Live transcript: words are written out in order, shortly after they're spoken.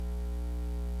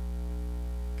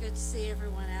Good to see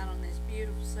everyone out on this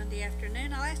beautiful Sunday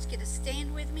afternoon. I'll ask you to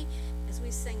stand with me as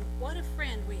we sing What a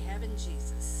Friend We Have in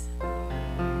Jesus.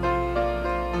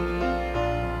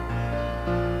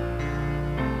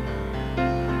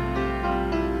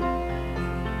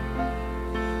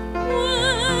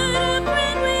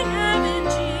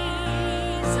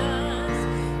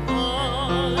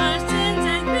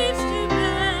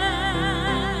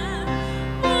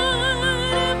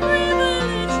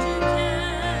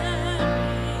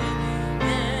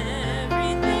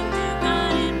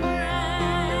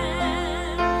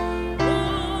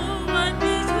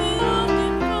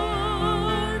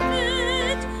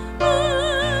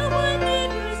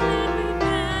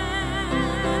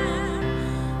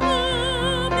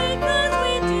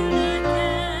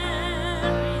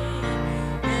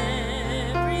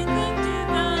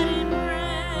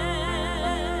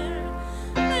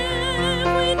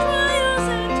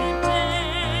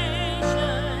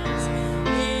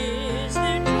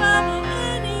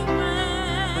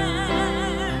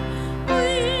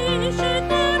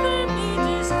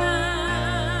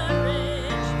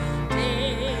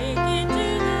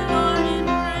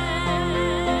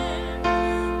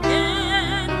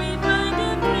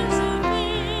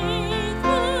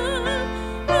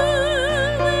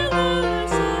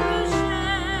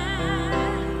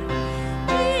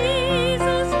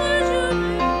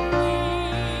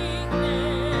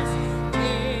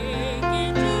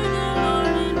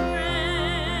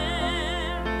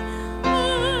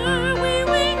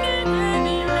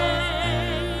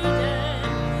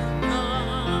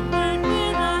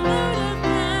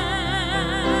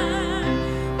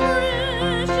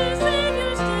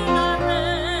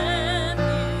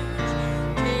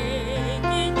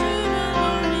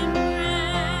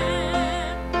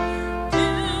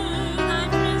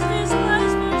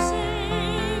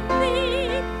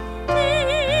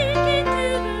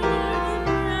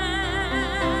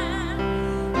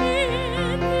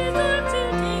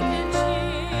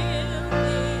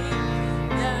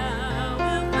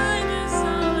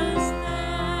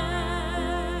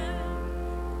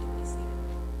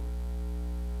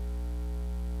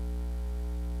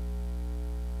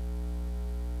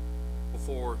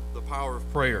 For the power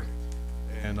of prayer,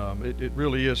 and it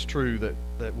really is true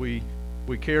that we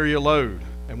carry a load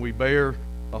and we bear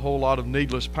a whole lot of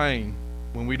needless pain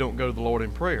when we don't go to the Lord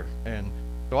in prayer. And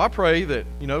so I pray that,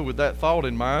 with that thought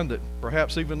in mind, that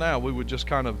perhaps even now we would just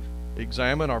kind of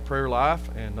examine our prayer life.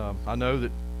 And I know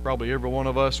that probably every one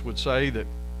of us would say that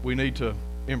we need to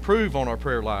improve on our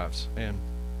prayer lives, and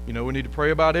we need to pray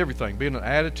about everything, be in an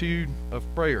attitude of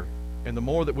prayer. And the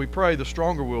more that we pray, the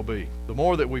stronger we'll be. The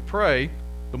more that we pray,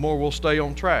 the more we'll stay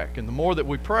on track. And the more that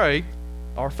we pray,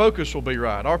 our focus will be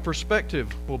right. Our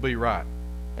perspective will be right.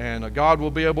 And God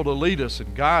will be able to lead us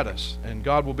and guide us. And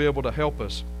God will be able to help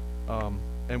us.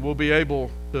 And we'll be able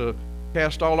to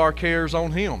cast all our cares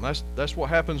on Him. That's what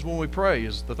happens when we pray,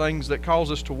 is the things that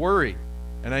cause us to worry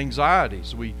and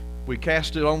anxieties. We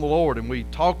cast it on the Lord and we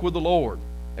talk with the Lord.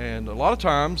 And a lot of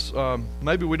times,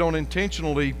 maybe we don't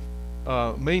intentionally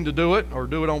mean to do it or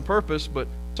do it on purpose, but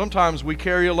sometimes we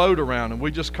carry a load around and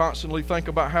we just constantly think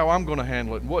about how I'm going to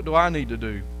handle it and what do I need to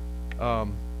do.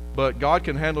 But God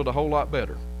can handle it a whole lot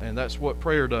better, and that's what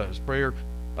prayer does. Prayer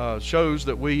shows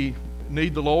that we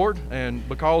need the Lord, and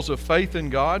because of faith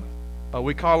in God,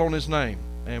 we call on His name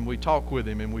and we talk with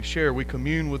Him and we share, we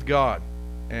commune with God.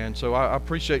 And so I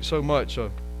appreciate so much a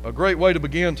great way to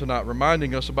begin tonight,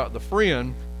 reminding us about the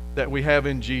friend that we have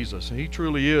in Jesus. And He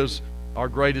truly is our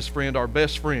greatest friend, our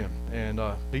best friend, and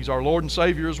He's our Lord and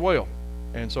Savior as well.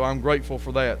 And so I'm grateful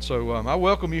for that. So I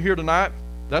welcome you here tonight.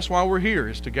 That's why we're here,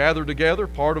 is to gather together.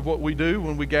 Part of what we do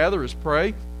when we gather is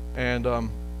pray, and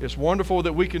it's wonderful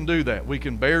that we can do that. We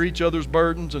can bear each other's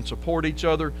burdens and support each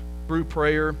other through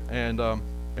prayer, and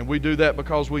we do that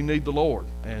because we need the Lord.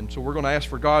 And so we're going to ask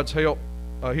for God's help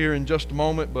here in just a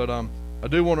moment, but I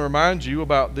do want to remind you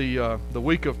about the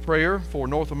week of prayer for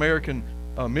North American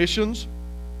missions.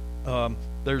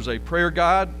 There's a prayer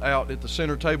guide out at the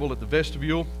center table at the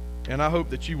vestibule, and I hope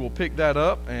that you will pick that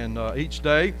up. And each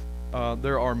day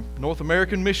there are North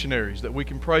American missionaries that we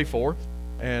can pray for.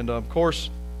 And of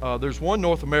course, there's one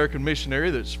North American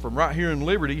missionary that's from right here in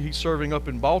Liberty. He's serving up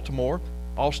in Baltimore,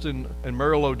 Austin and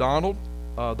Merrill O'Donnell.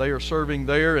 They are serving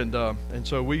there, and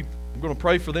so I'm going to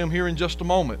pray for them here in just a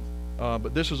moment.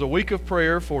 But this is a week of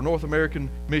prayer for North American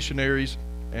missionaries,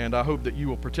 and I hope that you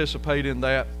will participate in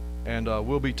that. And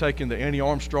we'll be taking the Annie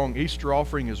Armstrong Easter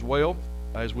offering as well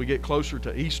as we get closer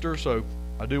to Easter. So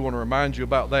I do want to remind you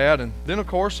about that. And then, of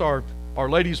course, our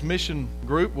Ladies Mission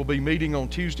Group will be meeting on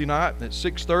Tuesday night at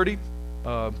 6:30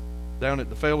 down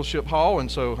at the Fellowship Hall. And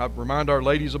so I remind our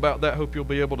ladies about that. Hope you'll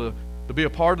be able to be a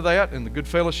part of that and the good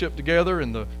fellowship together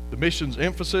and the missions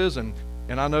emphasis. And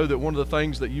I know that one of the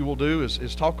things that you will do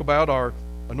is talk about our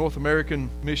North American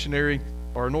missionary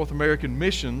or North American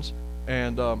missions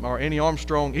and our Annie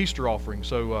Armstrong Easter offering.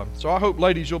 So I hope,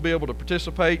 ladies, you'll be able to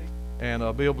participate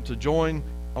and be able to join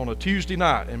on a Tuesday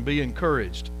night and be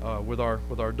encouraged with our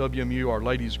WMU, our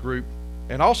ladies group.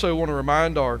 And also want to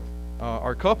remind our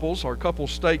couples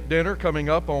steak dinner coming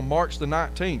up on March the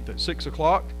 19th at 6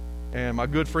 o'clock. And my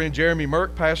good friend Jeremy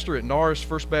Merck, pastor at Norris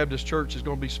First Baptist Church, is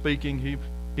going to be speaking. He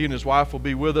and his wife will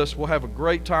be with us. We'll have a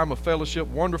great time of fellowship,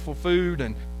 wonderful food,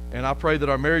 and I pray that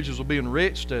our marriages will be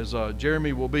enriched as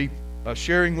Jeremy will be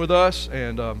sharing with us.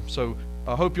 And so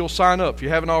I hope you'll sign up. If you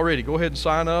haven't already, go ahead and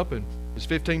sign up. And it's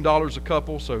 $15 a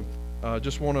couple, so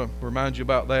just want to remind you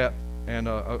about that. And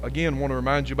again, want to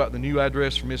remind you about the new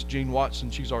address for Miss Jean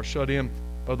Watson. She's our shut-in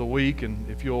of the week. And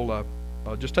if you'll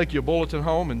just take your bulletin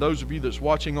home, and those of you that's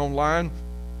watching online,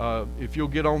 if you'll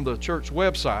get on the church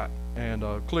website and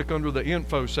click under the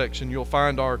info section, you'll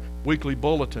find our weekly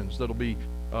bulletins that'll be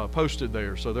posted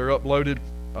there. So they're uploaded.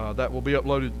 That will be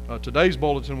uploaded. Today's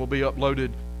bulletin will be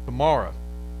uploaded tomorrow.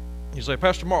 You say,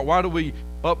 Pastor Mark, why do we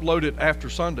upload it after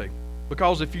Sunday?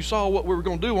 Because if you saw what we were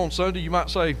going to do on Sunday, you might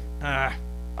say,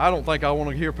 I don't think I want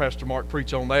to hear Pastor Mark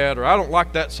preach on that, or I don't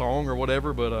like that song or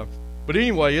whatever. But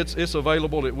anyway, it's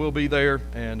available. It will be there.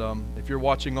 And if you're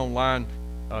watching online,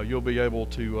 you'll be able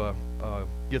to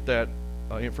get that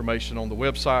information on the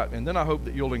website. And then I hope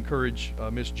that you'll encourage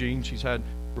Miss Jean. She's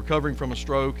recovering from a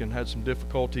stroke and had some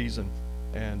difficulties.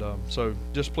 And so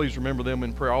just please remember them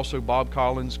in prayer. Also, Bob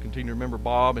Collins, continue to remember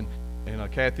Bob.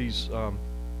 And Kathy's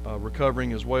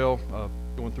recovering as well,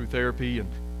 going through therapy.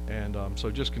 And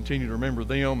so just continue to remember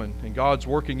them, and God's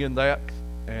working in that.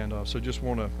 And so just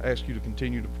want to ask you to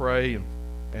continue to pray.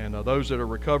 And those that are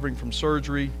recovering from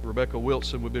surgery, Rebecca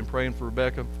Wilson, we've been praying for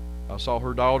Rebecca. I saw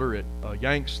her daughter at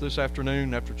Yanks this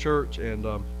afternoon after church, and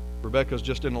Rebecca's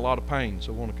just in a lot of pain.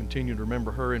 So I want to continue to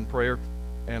remember her in prayer.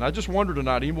 And I just wonder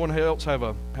tonight, anyone else have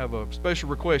a special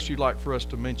request you'd like for us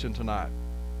to mention tonight?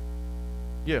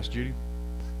 Yes, Judy.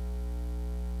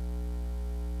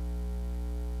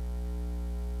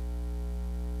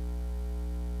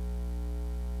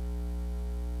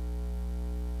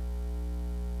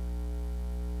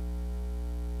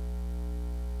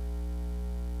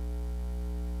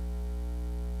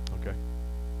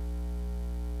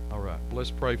 Let's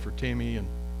pray for Timmy, and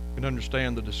can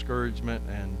understand the discouragement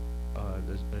and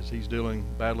as he's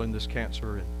battling this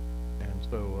cancer, and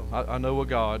so I know a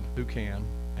God who can,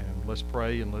 and let's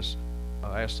pray and let's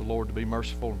ask the Lord to be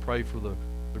merciful and pray for the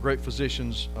great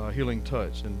physician's healing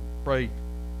touch, and pray,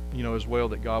 as well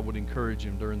that God would encourage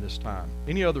him during this time.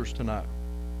 Any others tonight?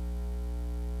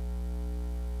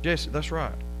 Jesse, that's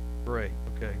right. Great.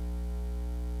 Okay.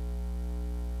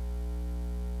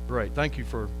 Great. Thank you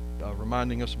for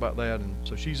reminding us about that. And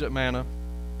so she's at Manna,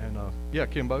 and yeah,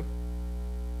 Kimbo. Did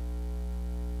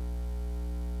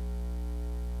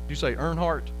you say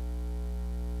Earnhardt?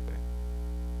 Okay.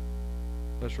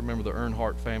 Let's remember the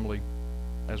Earnhardt family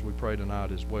as we pray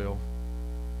tonight as well.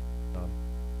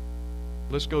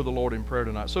 Let's go to the Lord in prayer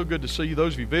tonight. So good to see you.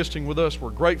 Those of you visiting with us,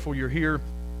 we're grateful you're here,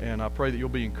 and I pray that you'll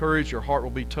be encouraged, your heart will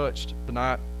be touched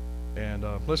tonight. And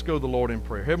let's go to the Lord in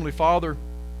prayer. Heavenly Father,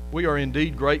 we are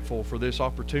indeed grateful for this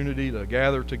opportunity to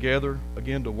gather together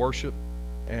again to worship.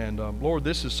 And Lord,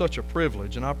 this is such a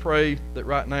privilege. And I pray that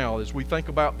right now, as we think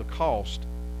about the cost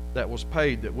that was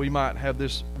paid, that we might have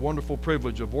this wonderful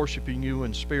privilege of worshiping you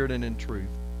in spirit and in truth.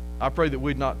 I pray that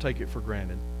we'd not take it for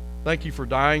granted. Thank you for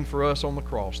dying for us on the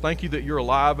cross. Thank you that you're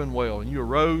alive and well, and you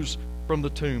arose from the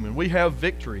tomb, and we have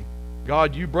victory.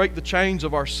 God, you break the chains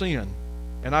of our sin,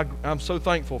 and I'm so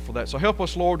thankful for that. So help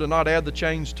us, Lord, to not add the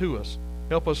chains to us.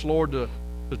 Help us, Lord, to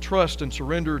trust and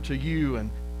surrender to you,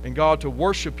 and God, to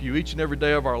worship you each and every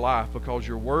day of our life, because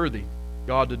you're worthy,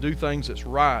 God, to do things that's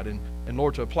right, and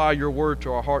Lord, to apply your word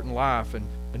to our heart and life, and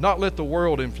not let the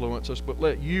world influence us, but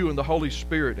let you and the Holy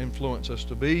Spirit influence us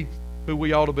to be who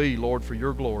we ought to be, Lord, for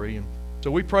your glory. And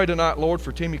so we pray tonight, Lord,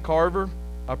 for Timmy Carver.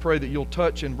 I pray that you'll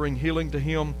touch and bring healing to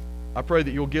him. I pray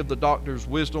that you'll give the doctors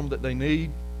wisdom that they need.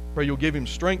 Pray you'll give him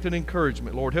strength and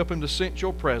encouragement. Lord, help him to sense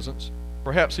your presence.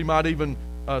 Perhaps he might even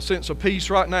sense a peace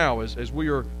right now as we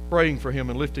are praying for him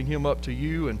and lifting him up to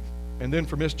you. And then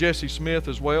for Miss Jessie Smith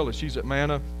as well, as she's at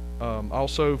Manna.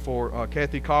 Also for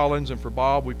Kathy Collins and for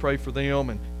Bob, we pray for them.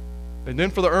 And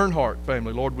then for the Earnhardt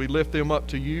family, Lord, we lift them up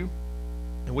to you.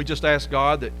 And we just ask,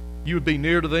 God, that you would be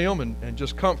near to them and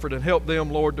just comfort and help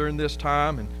them, Lord, during this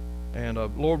time.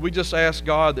 And Lord, we just ask,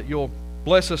 God, that you'll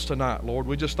bless us tonight, Lord.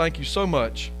 We just thank you so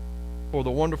much for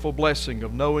the wonderful blessing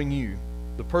of knowing you,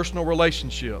 the personal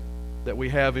relationship that we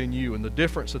have in you and the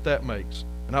difference that that makes.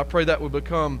 And I pray that will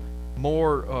become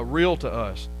more real to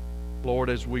us, Lord,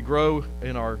 as we grow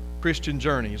in our Christian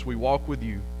journey, as we walk with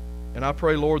you. And I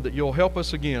pray, Lord, that you'll help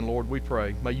us again, Lord, we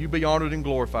pray. May you be honored and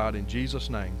glorified in Jesus'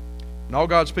 name. And all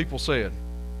God's people said,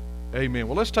 amen.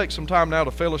 Well, let's take some time now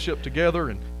to fellowship together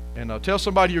and tell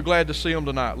somebody you're glad to see them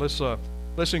tonight.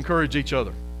 Let's encourage each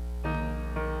other.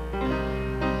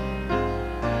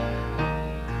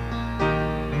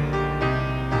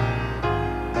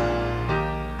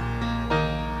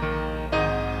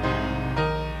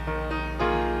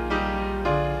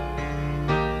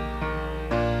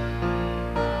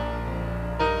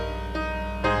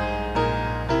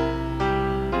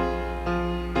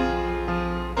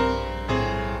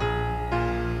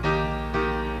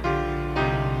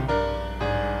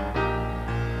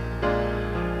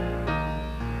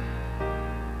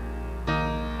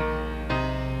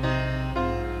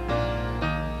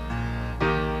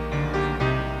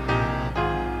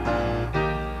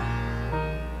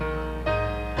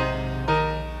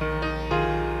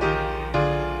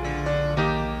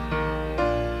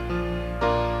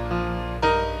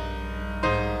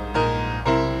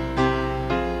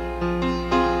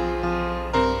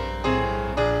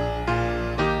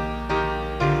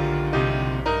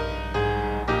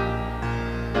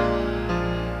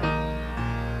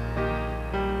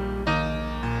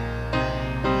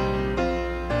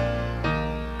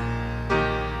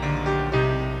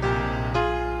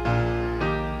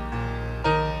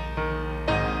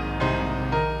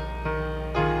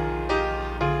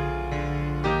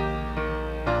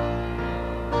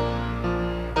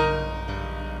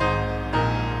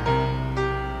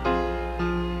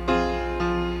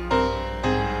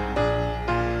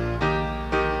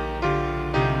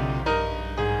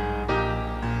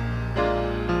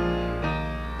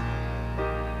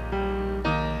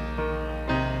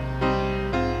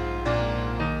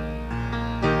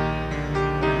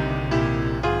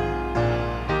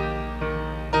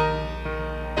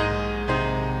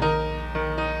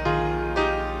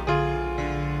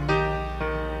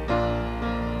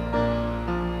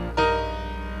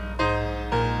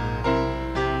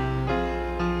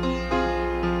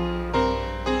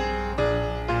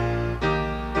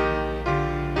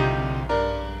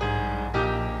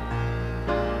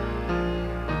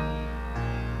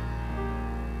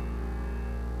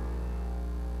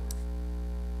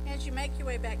 As you make your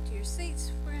way back to your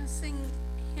seats, we're going to sing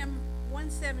hymn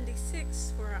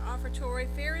 176 for our offertory,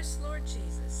 Fairest Lord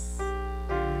Jesus.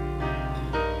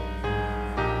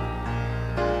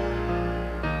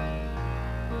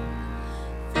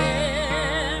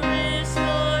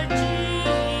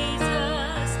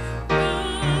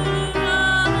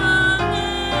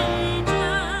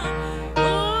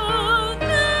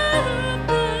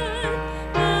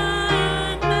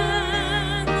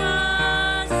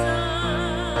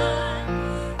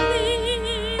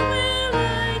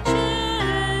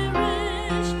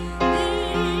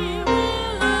 Thee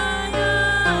will I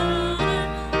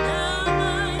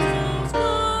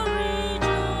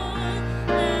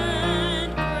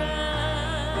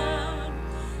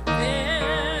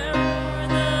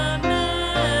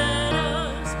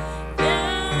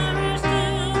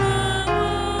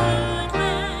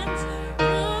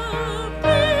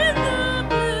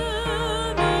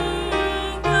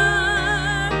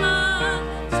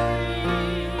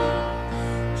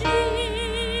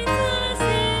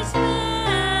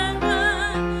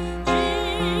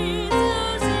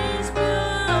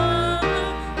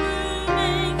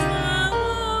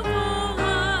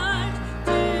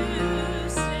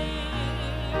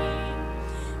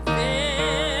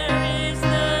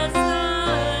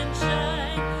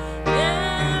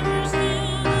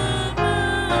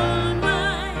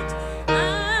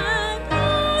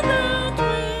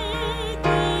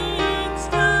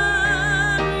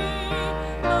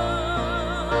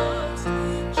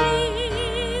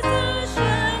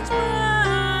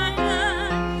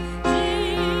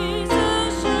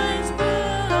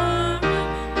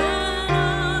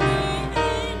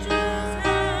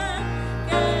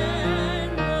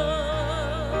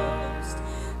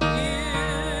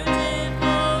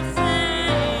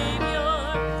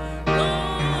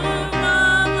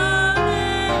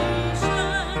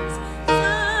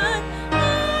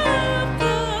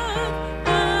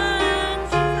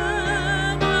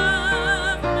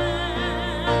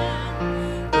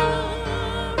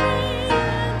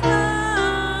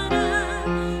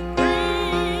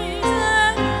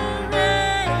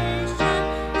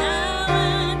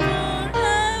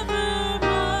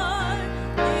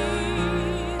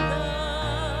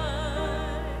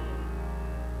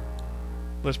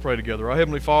Let's pray together. Our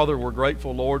Heavenly Father, we're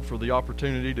grateful, Lord, for the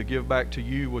opportunity to give back to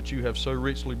you what you have so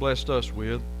richly blessed us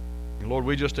with. And Lord,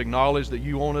 we just acknowledge that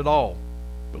you own it all.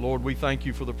 But Lord, we thank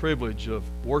you for the privilege of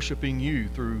worshiping you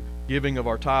through giving of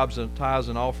our tithes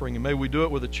and offering. And may we do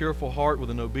it with a cheerful heart, with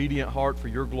an obedient heart for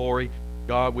your glory.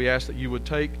 God, we ask that you would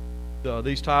take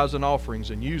these tithes and offerings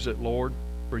and use it, Lord,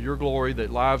 for your glory,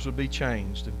 that lives would be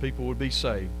changed and people would be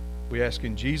saved. We ask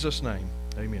in Jesus' name.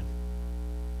 Amen.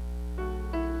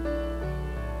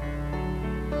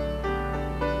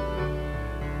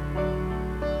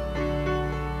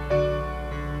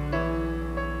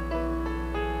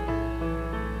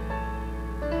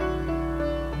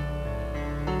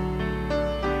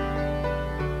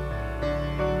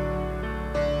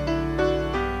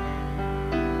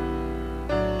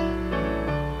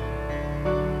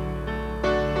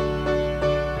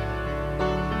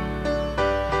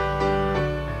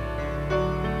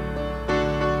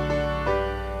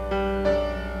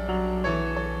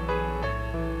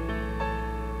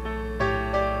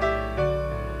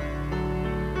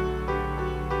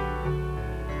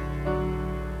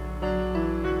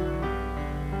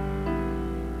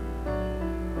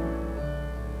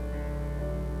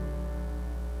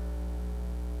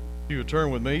 You would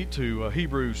turn with me to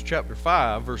Hebrews chapter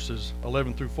 5, verses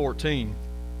 11 through 14.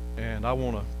 And I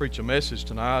want to preach a message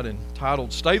tonight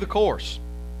entitled, Stay the Course.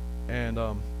 And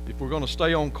if we're going to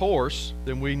stay on course,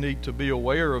 then we need to be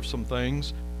aware of some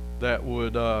things that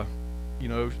would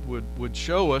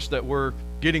show us that we're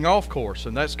getting off course.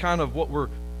 And that's kind of what we're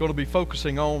going to be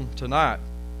focusing on tonight.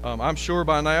 I'm sure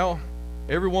by now,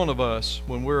 every one of us,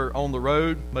 when we're on the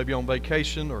road, maybe on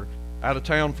vacation or out of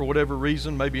town for whatever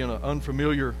reason, maybe in an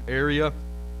unfamiliar area,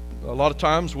 a lot of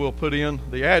times we'll put in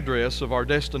the address of our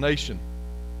destination.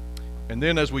 And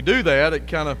then as we do that, it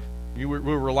kind of,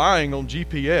 we're relying on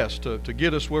GPS to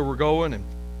get us where we're going.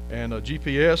 And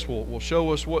GPS will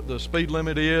show us what the speed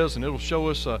limit is, and it'll show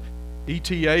us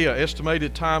ETA,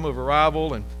 estimated time of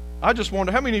arrival. And I just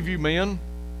wonder, how many of you men,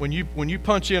 when you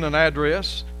punch in an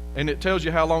address and it tells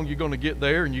you how long you're going to get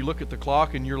there, and you look at the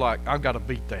clock and you're like, I've got to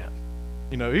beat that.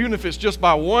 Even if it's just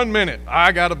by 1 minute,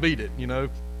 I got to beat it,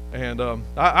 And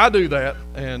I do that.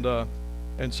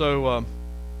 And so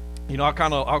I'll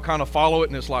kind of follow it,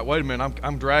 and it's like, wait a minute,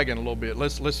 I'm dragging a little bit.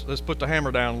 Let's put the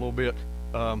hammer down a little bit.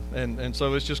 And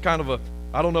so it's just kind of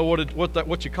I don't know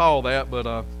what you call that,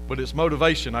 but it's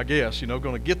motivation, I guess, going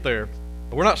to get there.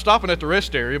 But we're not stopping at the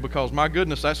rest area, because my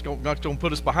goodness, that's going to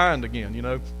put us behind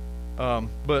again,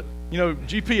 But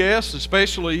GPS,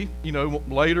 especially,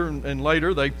 later and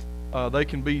later, they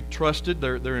can be trusted.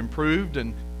 They're improved,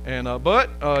 but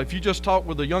if you just talk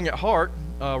with the young at heart,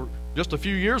 just a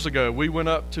few years ago we went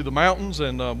up to the mountains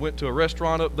and went to a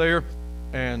restaurant up there,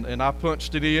 and I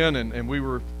punched it in, and we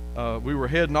were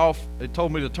heading off. It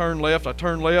told me to turn left. I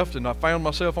turned left, and I found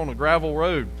myself on a gravel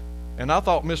road, and I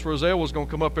thought Miss Roselle was going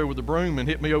to come up there with the broom and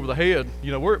hit me over the head.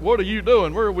 What are you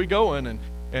doing? Where are we going?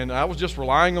 And I was just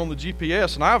relying on the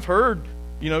GPS, and I've heard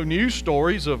news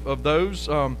stories of those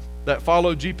that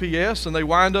follow GPS, and they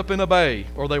wind up in a bay,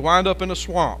 or they wind up in a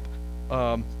swamp,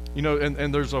 and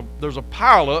there's a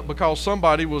pileup because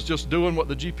somebody was just doing what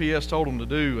the GPS told them to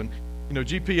do. And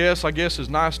GPS, I guess, is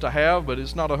nice to have, but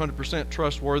it's not 100%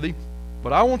 trustworthy.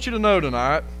 But I want you to know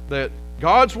tonight that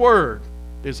God's Word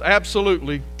is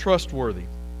absolutely trustworthy.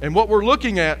 And what we're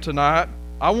looking at tonight,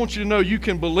 I want you to know you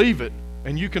can believe it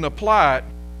and you can apply it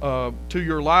to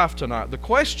your life tonight. The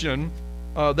question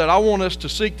that I want us to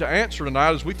seek to answer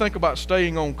tonight as we think about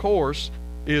staying on course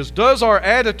is, does our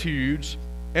attitudes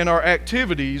and our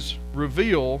activities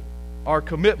reveal our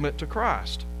commitment to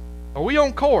Christ? Are we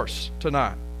on course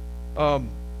tonight?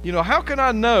 How can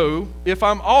I know if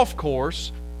I'm off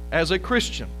course as a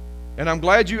Christian? And I'm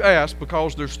glad you asked,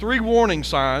 because there's 3 warning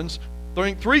signs,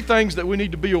 three things that we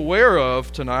need to be aware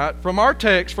of tonight from our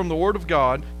text, from the Word of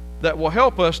God, that will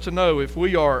help us to know if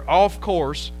we are off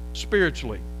course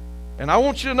spiritually. And I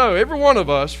want you to know, every one of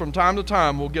us from time to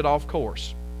time will get off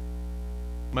course.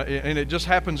 And it just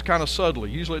happens kind of subtly.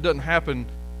 Usually it doesn't happen,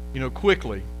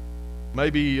 quickly.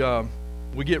 Maybe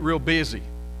we get real busy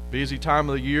time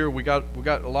of the year. We got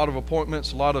a lot of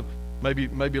appointments, maybe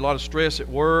a lot of stress at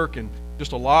work, and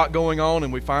just a lot going on,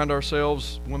 and we find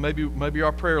ourselves, maybe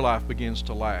our prayer life begins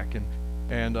to lack,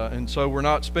 and so we're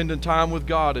not spending time with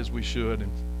God as we should,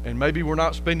 and maybe we're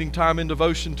not spending time in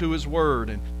devotion to His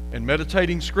Word, and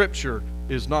meditating Scripture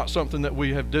is not something that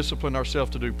we have disciplined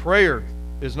ourselves to do. Prayer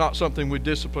is not something we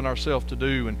discipline ourselves to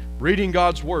do, and reading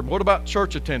God's Word. What about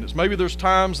church attendance? Maybe there's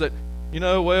times that,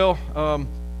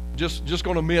 just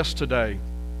going to miss today,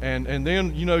 and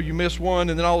then you miss one,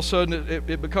 and then all of a sudden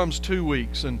it becomes 2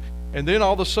 weeks, and And then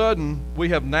all of a sudden, we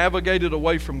have navigated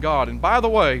away from God. And by the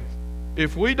way,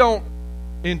 if we don't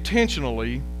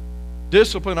intentionally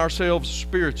discipline ourselves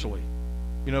spiritually,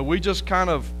 we just kind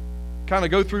of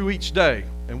go through each day,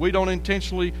 and we don't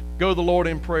intentionally go to the Lord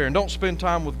in prayer and don't spend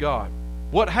time with God.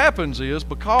 What happens is,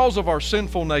 because of our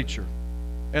sinful nature,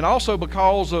 and also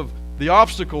because of the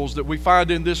obstacles that we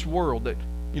find in this world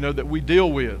that we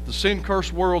deal with, the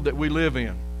sin-cursed world that we live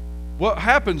in, what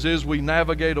happens is we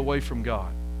navigate away from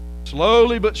God.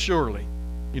 Slowly but surely.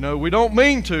 We don't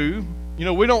mean to.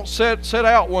 We don't set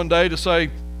out one day to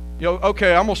say,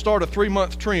 okay, I'm going to start a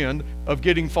 3-month trend of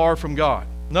getting far from God.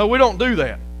 No, we don't do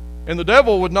that. And the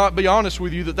devil would not be honest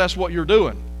with you that that's what you're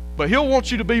doing. But he'll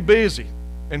want you to be busy.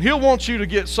 And he'll want you to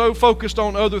get so focused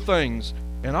on other things.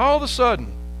 And all of a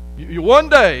sudden, one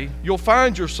day, you'll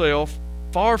find yourself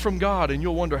far from God, and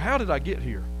you'll wonder, how did I get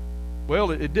here?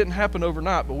 Well, it didn't happen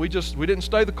overnight, but we didn't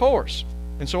stay the course.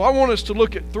 And so I want us to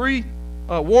look at 3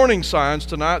 warning signs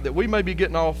tonight that we may be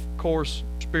getting off course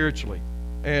spiritually.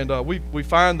 And we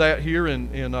find that here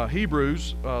in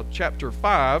Hebrews chapter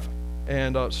 5,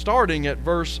 and starting at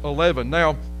verse 11.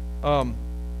 Now,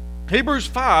 Hebrews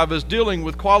 5 is dealing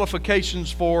with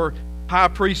qualifications for high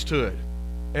priesthood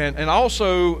and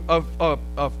also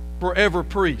a forever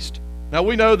priest. Now,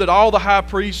 we know that all the high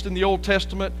priests in the Old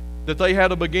Testament, that they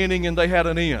had a beginning and they had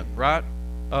an end, right?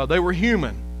 They were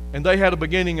human, and they had a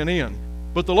beginning and end.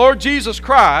 But the Lord Jesus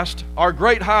Christ, our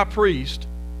great high priest,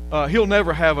 he'll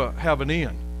never have an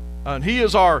end. And he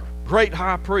is our great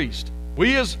high priest.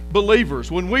 We as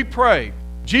believers, when we pray,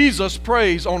 Jesus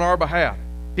prays on our behalf.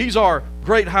 He's our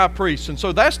great high priest. And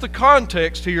so that's the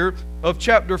context here of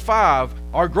chapter 5,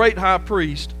 our great high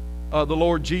priest, the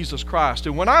Lord Jesus Christ.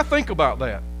 And when I think about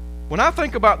that, when I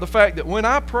think about the fact that when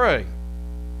I pray,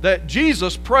 that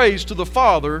Jesus prays to the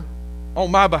Father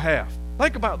on my behalf.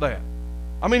 Think about that.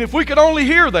 I mean, if we could only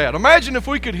hear that. Imagine if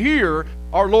we could hear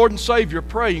our Lord and Savior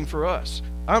praying for us.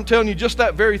 I'm telling you, just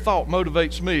that very thought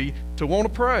motivates me to want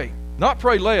to pray. Not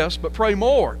pray less, but pray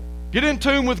more. Get in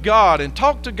tune with God and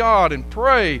talk to God and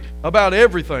pray about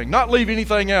everything. Not leave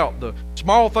anything out. The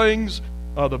small things,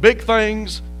 the big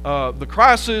things, the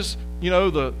crisis,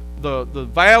 the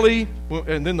valley,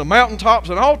 and then the mountaintops,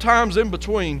 and all times in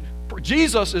between.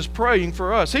 Jesus is praying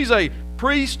for us. He's a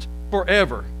priest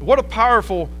forever. What a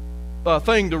powerful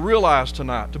thing to realize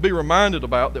tonight, to be reminded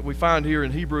about, that we find here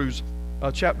in Hebrews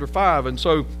chapter 5. And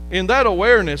so in that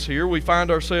awareness here, we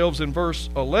find ourselves in verse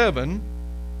 11,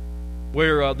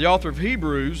 where the author of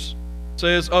Hebrews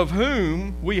says, of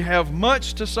whom we have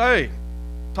much to say.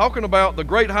 Talking about the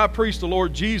great high priest, the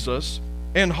Lord Jesus,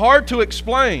 and hard to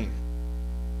explain.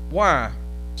 Why?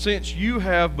 Since you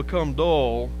have become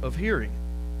dull of hearing.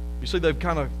 You see, they've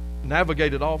kind of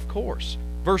navigated off course.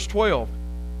 Verse 12,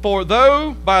 for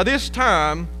though by this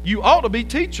time you ought to be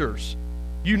teachers,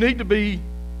 you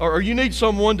need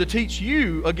someone to teach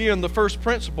you, again, the first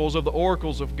principles of the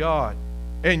oracles of God.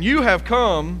 And you have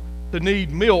come to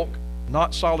need milk,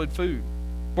 not solid food.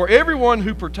 For everyone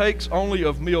who partakes only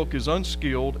of milk is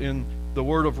unskilled in the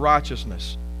word of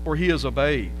righteousness, for he is a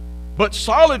babe. But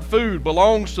solid food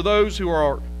belongs to those who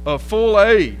are of full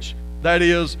age, that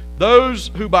is, those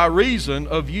who by reason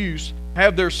of use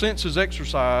have their senses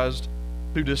exercised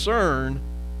to discern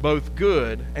both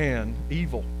good and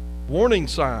evil. Warning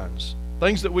signs,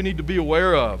 things that we need to be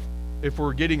aware of if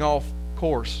we're getting off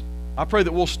course. I pray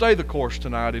that we'll stay the course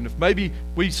tonight, and if maybe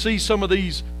we see some of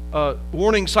these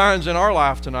warning signs in our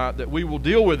life tonight, that we will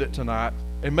deal with it tonight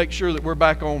and make sure that we're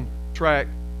back on track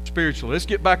spiritually. Let's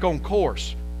get back on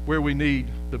course where we need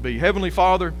to be. Heavenly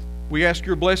Father, we ask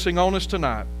your blessing on us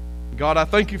tonight. God, I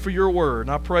thank you for your word,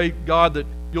 and I pray, God, that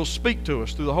you'll speak to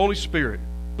us through the Holy Spirit,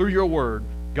 through your word.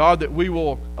 God, that we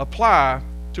will apply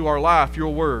to our life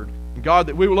your word. And God,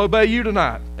 that we will obey you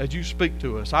tonight as you speak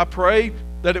to us. I pray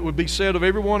that it would be said of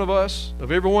every one of us,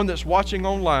 of everyone that's watching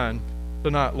online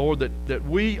tonight, Lord, that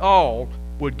we all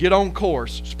would get on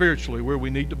course spiritually where we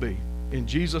need to be. In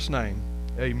Jesus' name,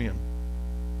 amen.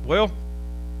 Well,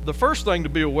 the first thing to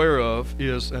be aware of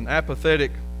is an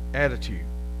apathetic attitude.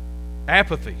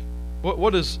 Apathy.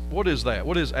 What is that?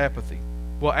 What is apathy?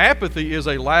 Well, apathy is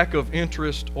a lack of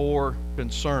interest or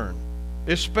concern,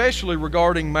 especially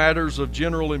regarding matters of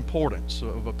general importance,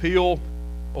 of appeal,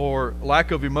 or lack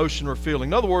of emotion or feeling.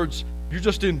 In other words, you're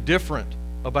just indifferent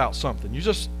about something. You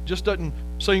just doesn't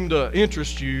seem to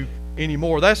interest you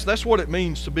anymore. That's what it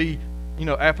means to be,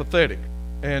 apathetic.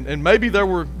 And maybe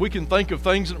we can think of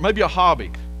things, maybe a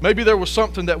hobby. Maybe there was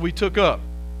something that we took up.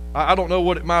 I don't know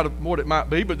what it might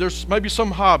be, but there's maybe some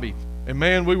hobby. And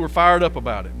man, we were fired up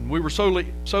about it, and we were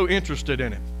so interested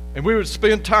in it. And we would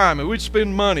spend time, and we'd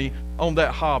spend money on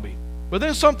that hobby. But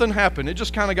then something happened. It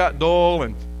just kind of got dull,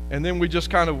 and then we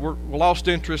just kind of lost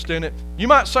interest in it. You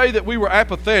might say that we were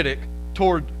apathetic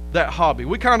toward that hobby.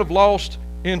 We kind of lost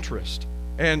interest.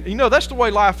 And, that's the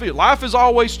way life is. Life is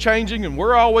always changing, and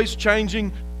we're always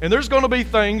changing, and there's going to be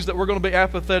things that we're going to be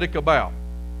apathetic about.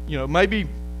 Maybe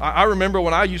I remember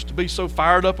when I used to be so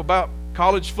fired up about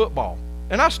college football,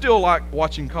 and I still like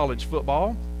watching college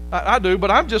football. I do, but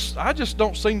I just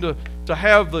don't seem to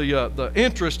have the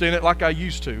interest in it like I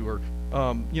used to, or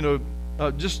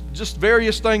just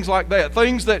various things like that.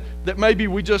 Things that maybe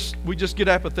we just get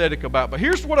apathetic about. But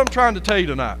here's what I'm trying to tell you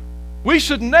tonight: we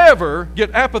should never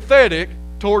get apathetic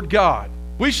toward God.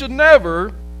 We should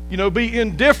never, be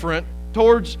indifferent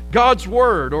towards God's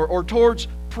word or towards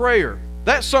prayer.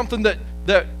 That's something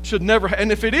that should never.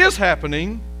 And if it is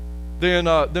happening,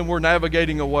 then we're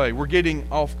navigating away. We're getting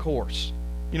off course.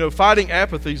 Fighting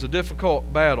apathy is a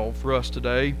difficult battle for us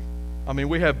today. I mean,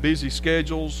 we have busy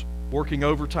schedules, working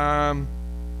overtime,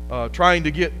 trying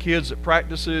to get kids at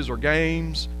practices or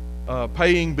games,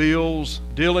 paying bills,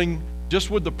 dealing just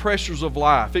with the pressures of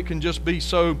life. It can just be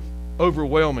so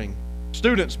overwhelming.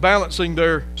 Students balancing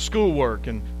their schoolwork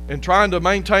and trying to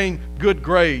maintain good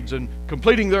grades and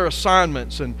completing their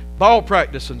assignments and ball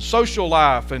practice and social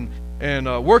life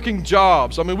and working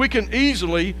jobs. I mean, we can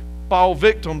easily fall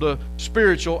victim to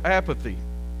spiritual apathy.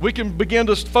 We can begin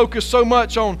to focus so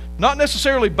much on not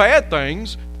necessarily bad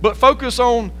things, but focus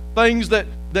on things that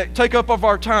take up of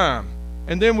our time.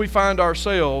 And then we find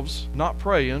ourselves not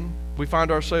praying. We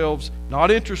find ourselves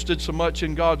not interested so much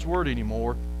in God's word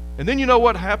anymore. And then you know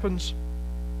what happens?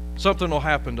 Something will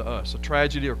happen to us, a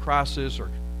tragedy or crisis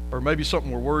or maybe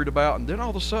something we're worried about, and then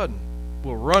all of a sudden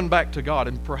we'll run back to God.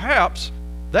 And perhaps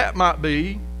that might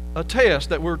be a test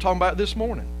that we were talking about this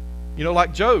morning.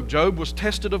 Like Job. Job was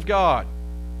tested of God.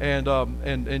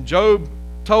 And Job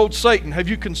told Satan, "Have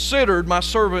you considered my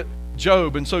servant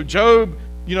Job?" And so Job,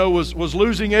 was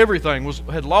losing everything,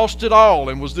 had lost it all,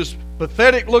 and was this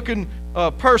pathetic looking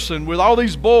person with all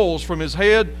these boils from his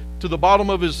head to the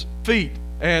bottom of his feet.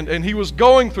 And he was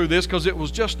going through this because it was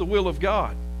just the will of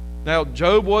God. Now,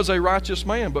 Job was a righteous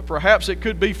man, but perhaps it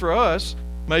could be for us.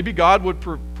 Maybe God would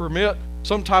permit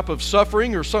some type of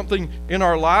suffering or something in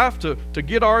our life to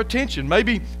get our attention.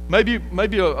 Maybe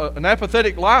an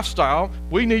apathetic lifestyle.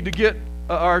 We need to get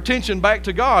our attention back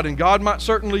to God, and God might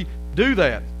certainly do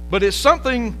that. But it's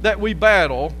something that we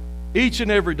battle each and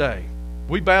every day.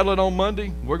 We battle it on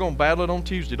Monday. We're going to battle it on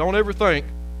Tuesday. Don't ever think,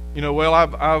 well,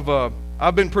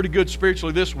 I've been pretty good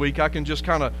spiritually this week. I can just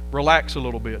kind of relax a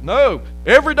little bit. No,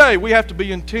 every day we have to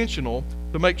be intentional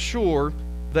to make sure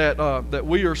that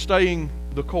we are staying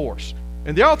the course.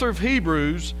 And the author of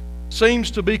Hebrews seems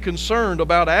to be concerned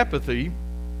about apathy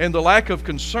and the lack of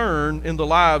concern in the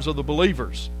lives of the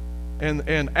believers.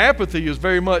 And apathy is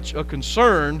very much a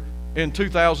concern in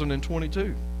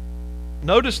 2022.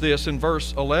 Notice this in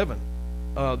verse 11.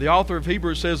 The author of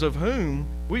Hebrews says, "Of whom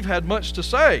we've had much to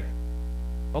say."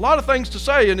 A lot of things to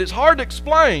say, and it's hard to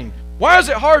explain. Why is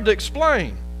it hard to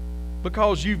explain?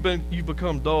 Because you've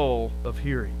become dull of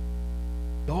hearing.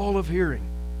 Dull of hearing.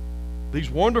 These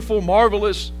wonderful,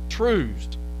 marvelous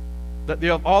truths that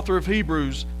the author of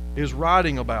Hebrews is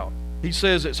writing about. He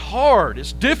says it's hard,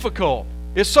 it's difficult,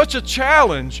 it's such a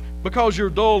challenge because you're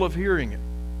dull of hearing it.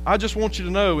 I just want you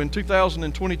to know, in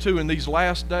 2022, in these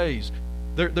last days,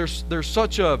 there's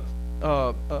such an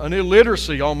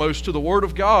illiteracy almost to the Word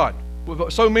of God.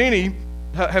 So many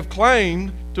have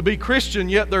claimed to be Christian,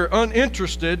 yet they're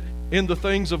uninterested in the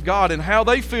things of God, and how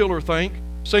they feel or think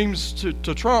seems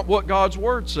to trump what God's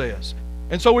Word says.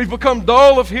 And so we've become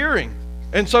dull of hearing.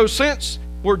 And so since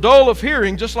we're dull of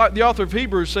hearing, just like the author of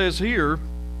Hebrews says here,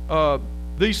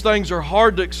 these things are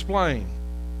hard to explain.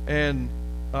 And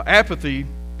apathy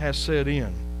has set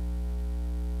in.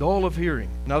 Dull of hearing.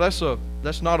 Now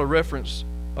that's not a reference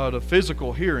to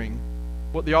physical hearing.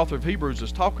 What the author of Hebrews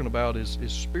is talking about is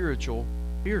spiritual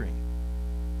hearing.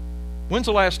 When's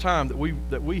the last time that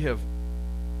we have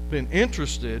been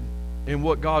interested in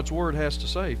what God's Word has to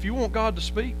say? If you want God to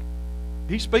speak,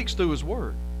 He speaks through His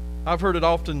Word. I've heard it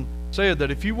often said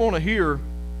that if you want to hear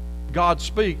God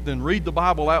speak, then read the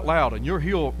Bible out loud, and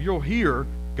you'll hear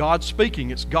God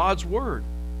speaking. It's God's Word.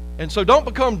 And so don't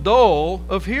become dull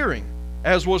of hearing,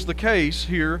 as was the case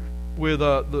here with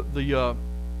the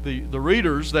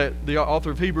readers that the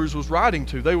author of Hebrews was writing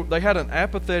to. They had an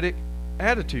apathetic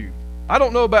attitude. I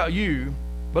don't know about you,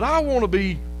 but I want to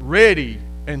be ready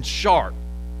and sharp.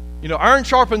 Iron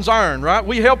sharpens iron, right?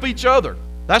 We help each other.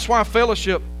 That's why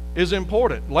fellowship is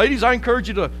important. Ladies, I encourage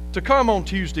you to come on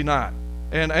Tuesday night.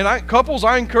 And couples,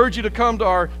 I encourage you to come to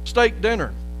our steak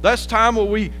dinner. That's time where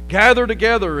we gather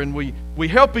together and we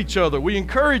help each other, we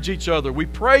encourage each other, we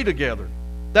pray together.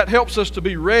 That helps us to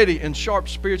be ready and sharp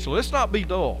spiritually. Let's not be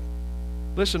dull.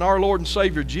 Listen, our Lord and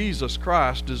Savior Jesus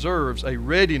Christ deserves a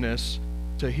readiness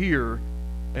to hear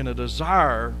and a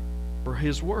desire for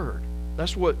His Word.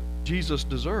 That's what Jesus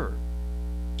deserved.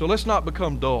 So let's not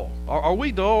become dull. Are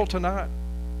we dull tonight?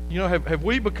 You know, have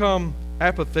we become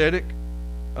apathetic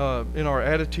in our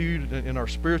attitude, in our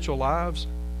spiritual lives?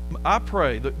 I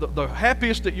pray that the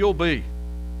happiest that you'll be,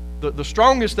 the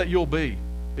strongest that you'll be,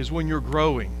 is when you're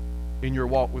growing in your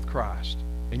walk with Christ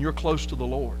and you're close to the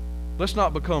Lord. Let's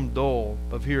not become dull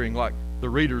of hearing like the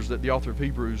readers that the author of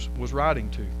Hebrews was writing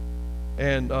to.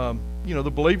 And, you know,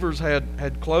 the believers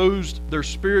had closed their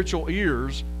spiritual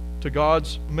ears to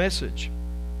God's message.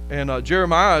 And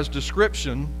Jeremiah's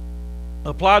description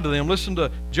applied to them. Listen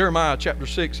to Jeremiah chapter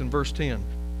 6 and verse 10.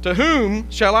 To whom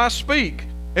shall I speak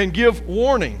and give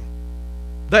warning,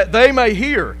 that they may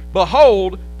hear?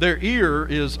 Behold, their ear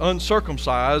is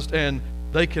uncircumcised, and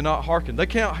they cannot hearken. They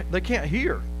can't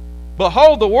hear.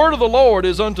 Behold, the word of the Lord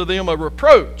is unto them a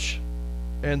reproach,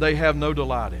 and they have no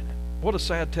delight in it. What a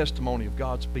sad testimony of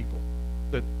God's people,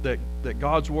 that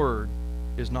God's word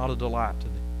is not a delight to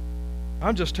them.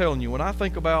 I'm just telling you, when I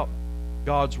think about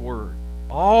God's word,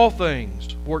 all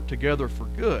things work together for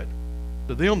good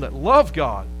to them that love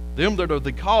God, them that are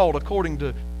the called according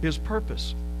to His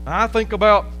purpose. I think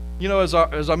about, you know, as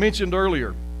I mentioned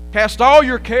earlier, cast all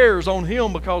your cares on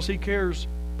Him because He cares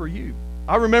for you.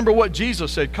 I remember what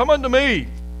Jesus said, come unto me,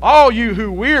 all you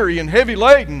who weary and heavy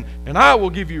laden, and I will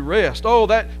give you rest. Oh,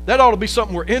 that ought to be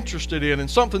something we're interested in and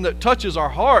something that touches our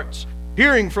hearts,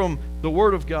 hearing from the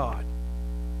Word of God.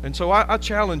 And so I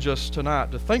challenge us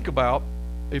tonight to think about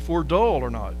if we're dull or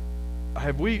not.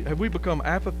 Have we become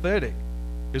apathetic?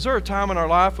 Is there a time in our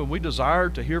life when we desire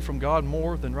to hear from God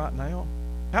more than right now?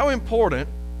 How important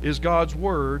is God's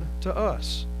Word to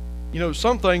us? You know,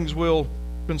 some things will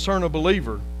concern a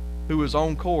believer who is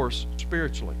on course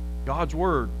spiritually. God's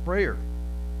Word, prayer,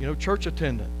 you know, church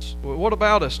attendance. What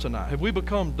about us tonight? Have we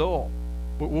become dull?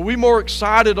 Were we more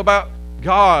excited about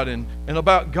God and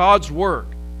about God's work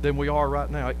than we are right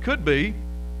now? It could be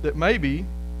that maybe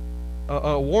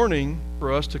a warning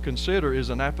for us to consider is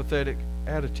an apathetic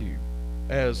attitude,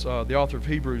 as the author of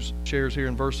Hebrews shares here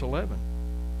in verse 11.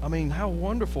 I mean, how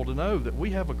wonderful to know that we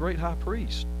have a great high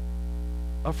priest,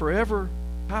 a forever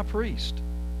high priest.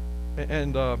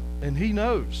 And He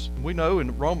knows. We know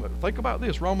in Romans, think about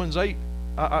this, Romans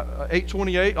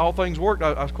 8:28, all things work.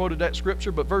 I quoted that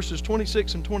scripture, but verses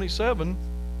 26 and 27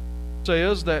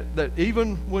 says that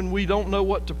even when we don't know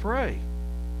what to pray,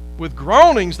 with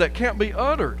groanings that can't be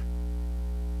uttered,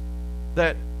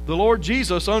 that the Lord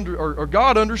Jesus or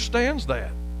God understands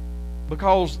that,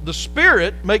 because the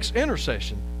Spirit makes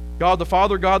intercession. God the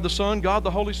Father, God the Son, God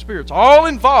the Holy Spirit. It's all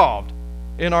involved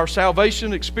in our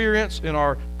salvation experience, in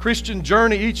our Christian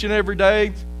journey each and every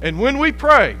day. And when we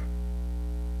pray,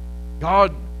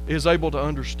 God is able to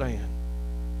understand.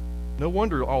 No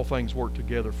wonder all things work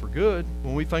together for good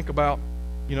when we think about,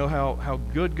 you know, how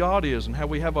good God is and how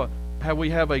we have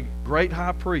a great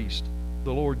high priest,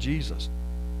 the Lord Jesus.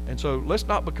 And so let's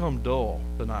not become dull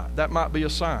tonight. That might be a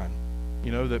sign,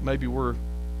 you know, that maybe we're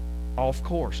off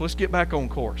course. Let's get back on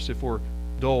course if we're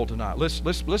dull tonight.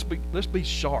 Let's be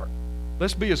sharp.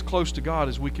 Let's be as close to God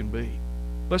as we can be.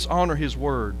 Let's honor His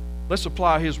Word. Let's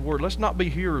apply His Word. Let's not be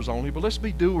hearers only, but let's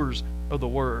be doers of the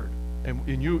Word.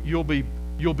 And you'll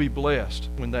be blessed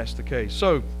when that's the case.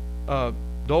 So,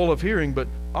 dull of hearing, but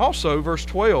also verse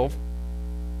 12,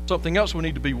 something else we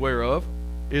need to be aware of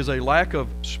is a lack of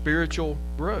spiritual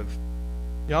growth.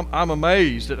 You know, I'm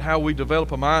amazed at how we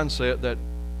develop a mindset that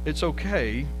it's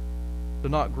okay to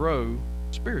not grow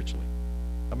spiritually.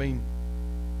 I mean,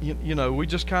 you know, we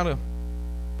just kind of,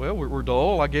 well, we're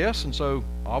dull, I guess, and so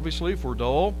obviously if we're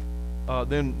dull,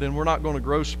 then we're not going to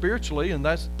grow spiritually, and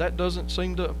that doesn't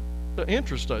seem to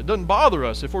interest us. It doesn't bother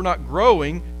us if we're not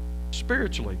growing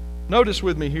spiritually. Notice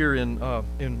with me here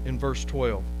in verse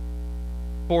 12.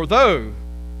 For though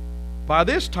by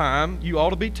this time you ought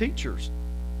to be teachers,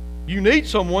 you need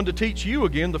someone to teach you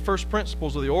again the first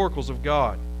principles of the oracles of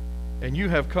God, and you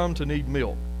have come to need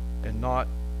milk and not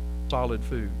solid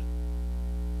food.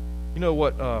 You know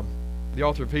what the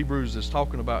author of Hebrews is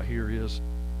talking about here is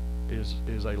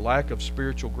a lack of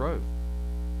spiritual growth.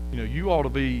 You know, you ought to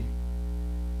be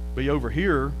over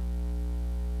here,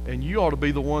 and you ought to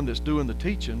be the one that's doing the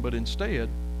teaching, but instead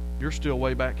you're still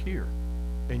way back here,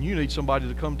 and you need somebody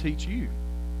to come teach you.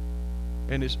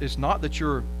 And it's not that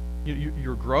you're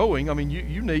growing. I mean,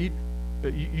 you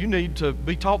need to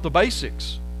be taught the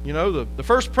basics. You know, the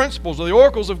first principles of the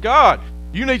oracles of God.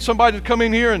 You need somebody to come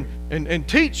in here and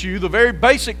teach you the very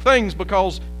basic things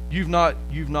because you've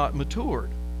not matured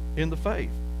in the faith.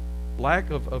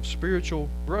 Lack of spiritual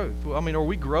growth. I mean, are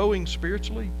we growing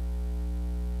spiritually?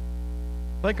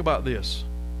 Think about this.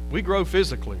 We grow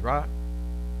physically, right?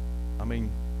 I mean,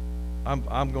 I'm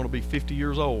going to be 50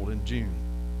 years old in June.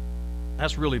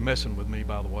 That's really messing with me,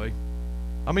 by the way.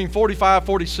 I mean, 45,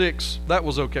 46, that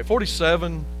was okay.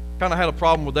 47, kind of had a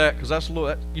problem with that because that's a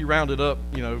little, you round it up,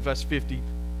 if that's 50.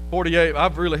 48,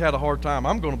 I've really had a hard time.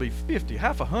 I'm going to be 50,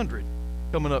 half 100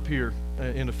 coming up here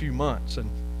in a few months.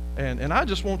 And I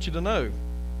just want you to know,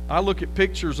 I look at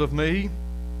pictures of me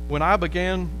when I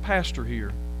began pastor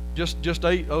here just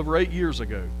over 8 years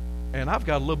ago, and I've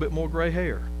got a little bit more gray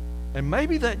hair. And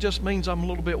maybe that just means I'm a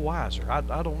little bit wiser.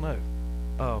 I don't know.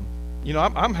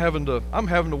 I'm having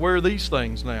to wear these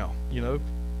things now.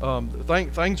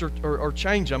 Things are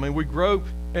changing. I mean, we grow,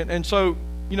 and so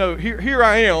here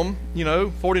I am.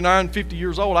 49, 50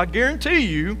 years old. I guarantee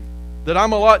you that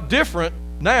I'm a lot different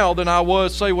now than I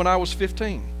was, say, when I was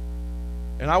 15.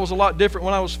 And I was a lot different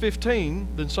when I was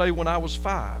 15 than, say, when I was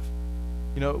 5.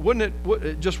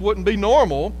 It just wouldn't be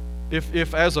normal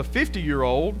if as a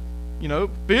 50-year-old,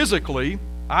 physically,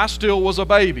 I still was a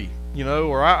baby,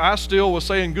 or I still was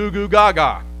saying goo goo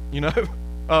gaga,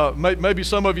 maybe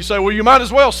some of you say, well, you might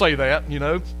as well say that,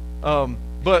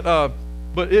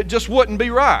 but it just wouldn't be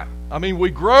right. I mean, we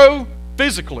grow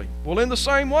physically. Well, in the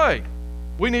same way,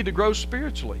 we need to grow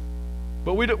spiritually.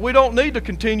 But we don't need to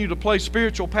continue to play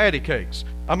spiritual patty cakes.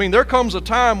 I mean, there comes a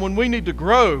time when we need to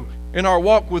grow in our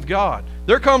walk with God.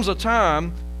 There comes a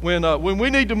time when we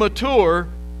need to mature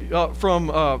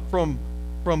from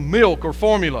milk or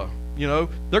formula.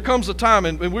 There comes a time,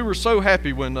 and we were so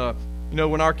happy when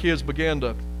when our kids began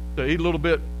to eat a little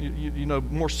bit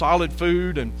more solid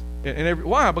food and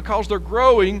why? Because they're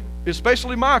growing,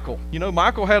 especially Michael.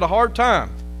 Michael had a hard time,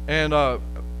 and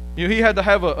he had to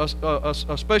have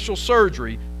a special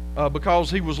surgery because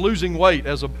he was losing weight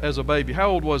as a baby. How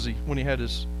old was he when he had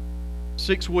his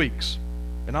 6 weeks?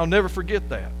 And I'll never forget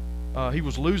that. He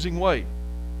was losing weight.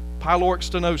 Pyloric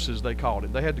stenosis, they called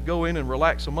it. They had to go in and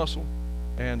relax a muscle.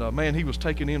 And man, he was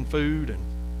taking in food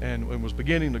and was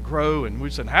beginning to grow. And we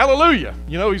said, hallelujah,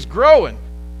 he's growing.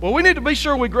 Well, we need to be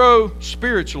sure we grow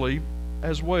spiritually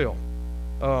as well.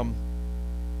 I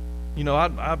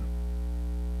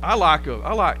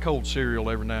like cold cereal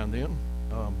every now and then.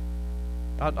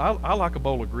 I like a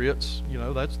bowl of grits.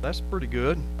 That's pretty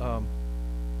good.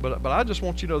 But I just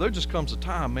want you to know, there just comes a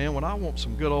time, man, when I want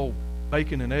some good old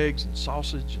bacon and eggs and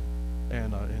sausage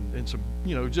and some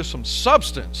just some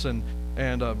substance and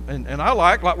I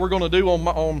like we're going to do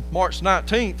on March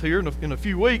 19th here in a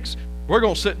few weeks. We're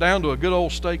going to sit down to a good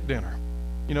old steak dinner.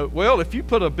 Well, if you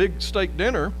put a big steak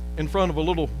dinner in front of a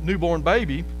little newborn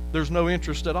baby, there's no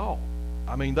interest at all.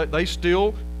 I mean, they're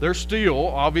still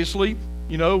obviously,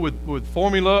 with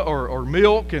formula or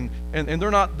milk, and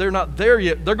they're not there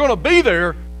yet. They're going to be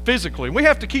there physically. We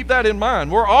have to keep that in mind.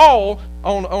 We're all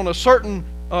on a certain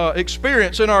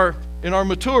experience in our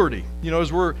maturity,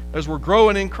 as we're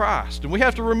growing in Christ, and we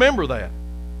have to remember that.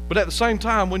 But at the same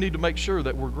time, we need to make sure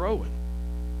that we're growing.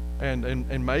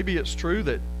 And maybe it's true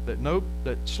that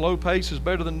slow pace is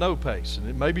better than no pace,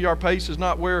 and maybe our pace is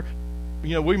not where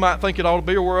we might think it ought to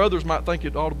be, or where others might think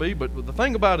it ought to be. But the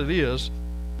thing about it is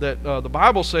that the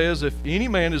Bible says if any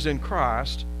man is in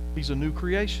Christ, he's a new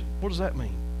creation. What does that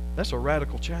mean? That's a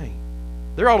radical change.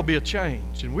 There ought to be a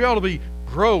change, and we ought to be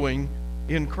growing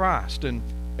in Christ. And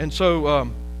so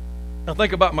I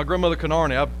think about my grandmother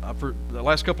Canarney. For the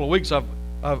last couple of weeks,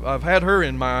 I've had her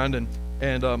in mind,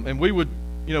 and we would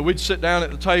we'd sit down at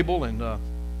the table,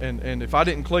 and if I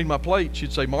didn't clean my plate,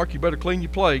 she'd say, Mark, you better clean your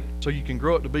plate so you can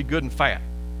grow it to be good and fat.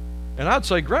 And I'd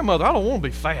say, Grandmother, I don't want to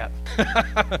be fat.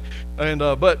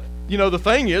 But the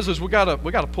thing is we got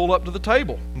to pull up to the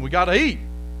table, and we got to eat.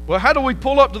 Well, how do we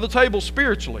pull up to the table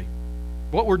spiritually?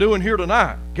 What we're doing here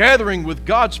tonight, gathering with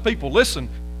God's people. Listen,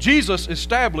 Jesus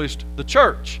established the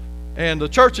church, and the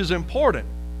church is important.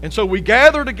 And so we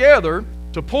gather together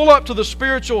to pull up to the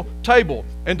spiritual table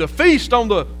and to feast on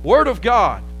the Word of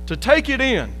God, to take it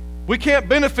in. We can't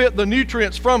benefit the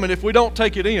nutrients from it if we don't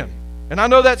take it in. And I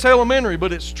know that's elementary,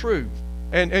 but it's true.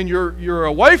 And you're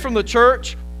away from the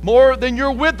church more than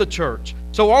you're with the church.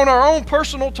 So on our own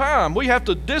personal time, we have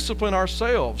to discipline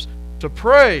ourselves to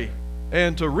pray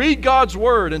and to read God's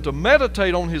Word and to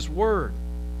meditate on His Word.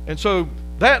 And so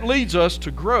that leads us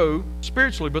to grow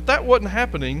spiritually. But that wasn't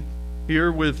happening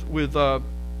here with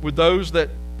those that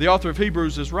the author of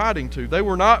Hebrews is writing to. They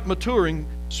were not maturing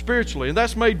spiritually. And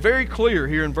that's made very clear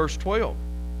here in verse 12.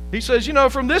 He says,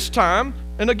 from this time,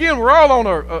 and again, we're all on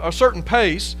a certain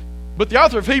pace, But the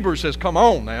author of Hebrews says, come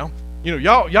on now. You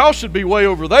know, y'all should be way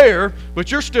over there,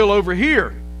 but you're still over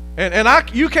here. And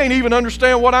you can't even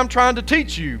understand what I'm trying to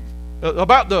teach you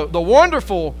about the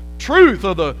wonderful truth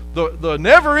of the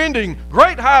never-ending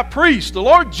great high priest, the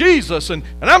Lord Jesus. And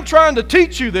I'm trying to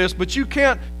teach you this, but you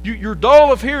can't. You're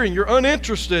dull of hearing. You're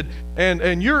uninterested.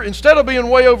 And you're, instead of being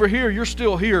way over here, you're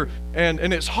still here. And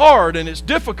it's hard and it's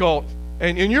difficult.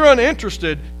 And you're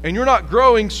uninterested and you're not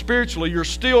growing spiritually. You're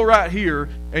still right here.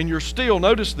 And you're still,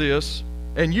 notice this,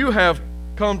 and you have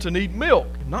come to need milk,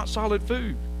 not solid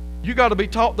food. You got to be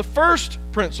taught the first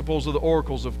principles of the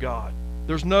oracles of God.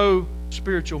 There's no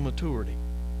spiritual maturity.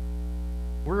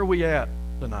 Where are we at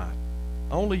tonight?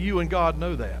 Only you and God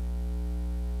know that.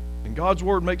 And God's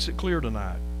Word makes it clear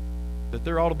tonight that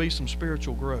there ought to be some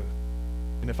spiritual growth.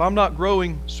 And if I'm not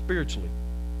growing spiritually,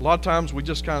 a lot of times we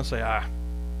just kind of say, I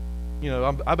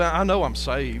know I'm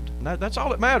saved. And that's all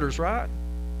that matters, right?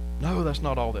 No, that's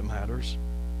not all that matters.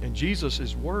 And Jesus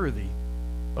is worthy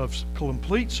of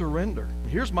complete surrender.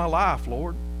 Here's my life,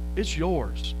 Lord. It's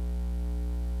yours.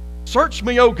 Search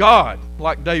me, O God,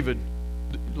 like David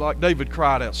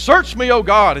cried out. Search me, O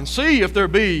God, and see if there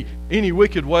be any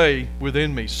wicked way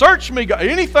within me. Search me, God.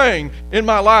 Anything in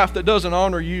my life that doesn't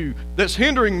honor you, that's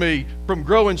hindering me from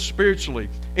growing spiritually.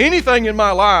 Anything in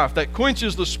my life that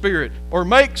quenches the Spirit or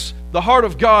makes the heart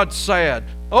of God sad.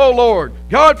 Oh, Lord,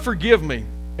 God, forgive me.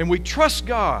 And we trust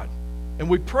God, and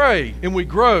we pray, and we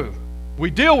grow. We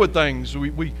deal with things.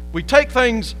 We take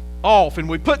things off, and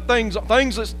we put things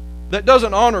that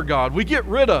doesn't honor God. We get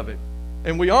rid of it,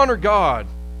 and we honor God,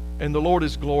 and the Lord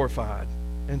is glorified.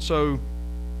 And so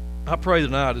I pray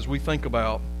tonight as we think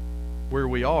about where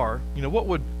we are, what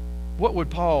would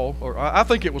Paul, or I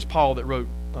think it was Paul that wrote,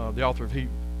 the author of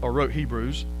wrote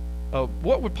Hebrews.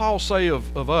 What would Paul say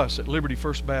of us at Liberty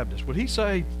First Baptist? Would he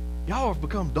say, y'all have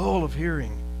become dull of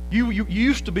hearing? You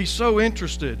used to be so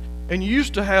interested, and you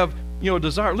used to have a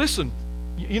desire. Listen,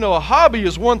 a hobby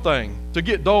is one thing, to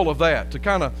get dull of that, to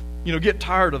kind of get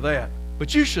tired of that.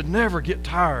 But you should never get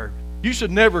tired. You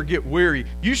should never get weary.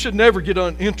 You should never get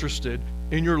uninterested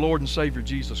in your Lord and Savior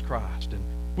Jesus Christ. And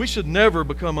we should never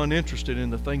become uninterested in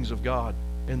the things of God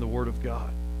and the Word of God,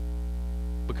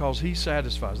 because He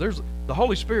satisfies. The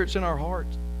Holy Spirit's in our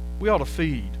hearts. We ought to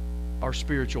feed our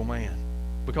spiritual man,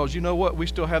 because you know what? We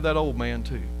still have that old man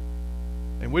too.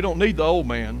 And we don't need the old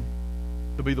man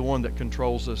to be the one that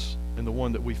controls us and the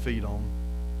one that we feed on.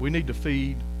 We need to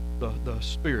feed the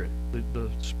spirit, the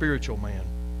spiritual man,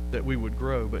 that we would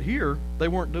grow. But here, they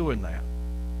weren't doing that.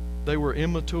 They were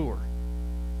immature.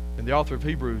 And the author of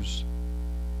Hebrews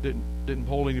didn't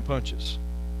pull any punches.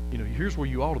 Here's where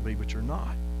you ought to be, but you're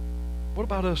not. What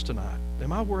about us tonight?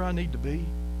 Am I where I need to be?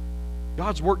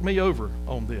 God's worked me over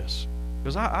on this,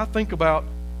 because I think about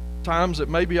times that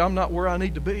maybe I'm not where I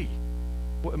need to be.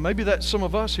 Maybe that's some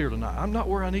of us here tonight. I'm not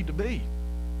where I need to be.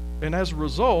 And as a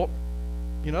result,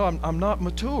 I'm not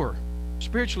mature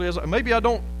spiritually. Maybe I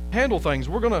don't handle things.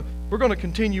 We're gonna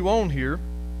continue on here.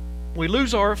 We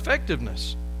lose our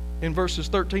effectiveness in verses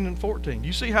 13 and 14.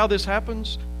 You see how this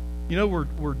happens?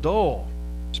 We're dull,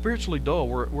 spiritually dull.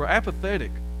 We're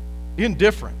apathetic,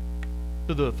 indifferent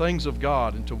to the things of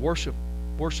God and to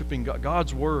worshiping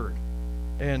God's Word.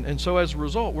 And so as a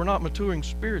result, we're not maturing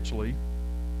spiritually.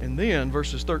 And then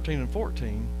verses 13 and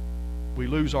 14, we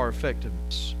lose our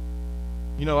effectiveness.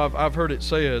 I've heard it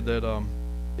said that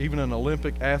even an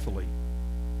Olympic athlete,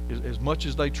 as much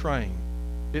as they train,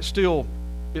 it still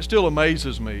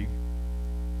amazes me.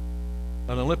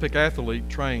 An Olympic athlete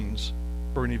trains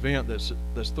for an event that's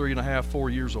 3.5, 4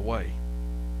 years away.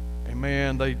 And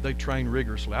man, they train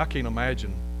rigorously. I can't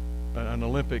imagine an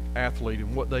Olympic athlete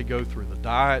and what they go through, the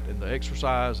diet and the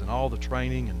exercise and all the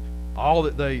training and all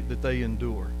that they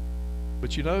endure.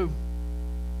 But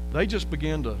they just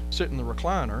begin to sit in the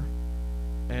recliner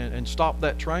and stop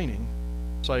that training,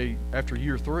 say after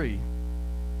year 3.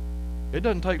 It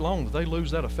doesn't take long that they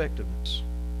lose that effectiveness.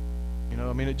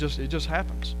 It just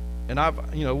happens. And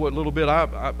what little bit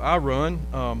I run,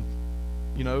 I'm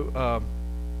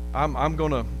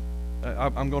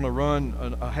gonna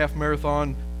run a half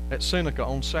marathon at Seneca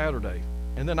on Saturday,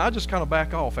 and then I just kind of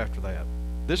back off after that.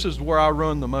 This is where I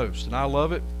run the most, and I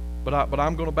love it, but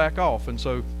I'm going to back off. And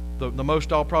so the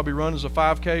most I'll probably run is a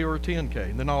 5K or a 10K,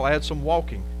 and then I'll add some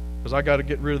walking, because I got to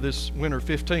get rid of this winter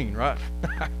 15, right?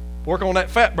 Work on that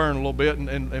fat burn a little bit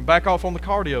and back off on the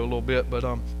cardio a little bit. But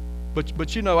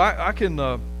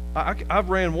I've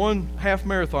ran one half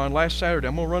marathon last Saturday.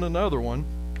 I'm going to run another one.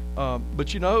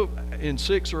 But in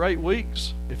 6 or 8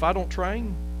 weeks, if I don't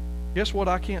train, guess what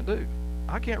I can't do?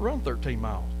 I can't run 13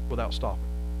 miles without stopping.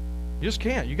 You just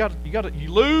can't.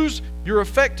 You lose your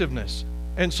effectiveness.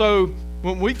 And so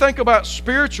when we think about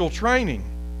spiritual training,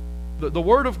 the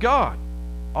Word of God,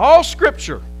 all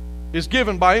Scripture is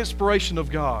given by inspiration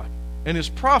of God and is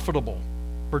profitable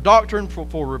for doctrine,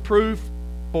 for reproof,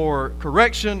 for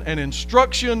correction, and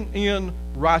instruction in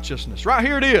righteousness. Right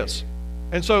here it is.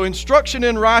 And so instruction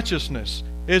in righteousness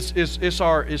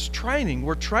is training.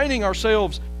 We're training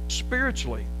ourselves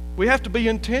spiritually. We have to be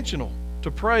intentional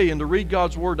to pray and to read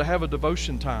God's Word, to have a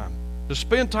devotion time, to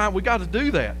spend time. We got to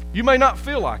do that. You may not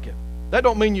feel like it. That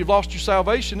don't mean you've lost your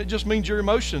salvation. It just means your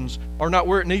emotions are not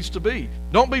where it needs to be.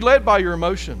 Don't be led by your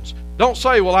emotions. Don't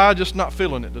say, well, I'm just not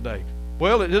feeling it today.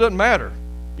 Well, it doesn't matter.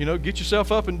 Get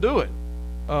yourself up and do it.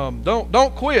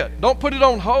 Don't quit. Don't put it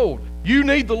on hold. You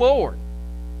need the Lord.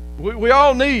 We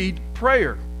all need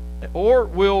prayer, or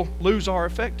we'll lose our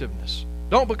effectiveness.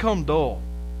 Don't become dull.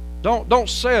 Don't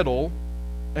settle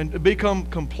and become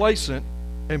complacent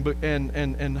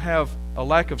and have a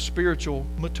lack of spiritual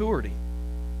maturity.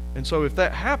 And so if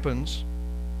that happens,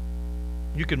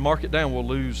 you can mark it down. We'll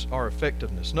lose our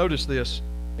effectiveness. Notice this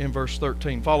in verse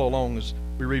 13. Follow along as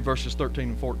we read verses 13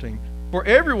 and 14. For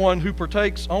everyone who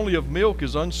partakes only of milk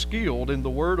is unskilled in the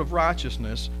word of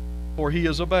righteousness, for he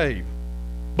is a babe.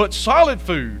 But solid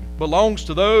food belongs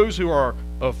to those who are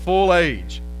of full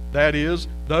age, that is,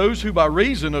 those who by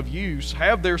reason of use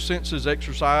have their senses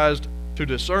exercised to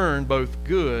discern both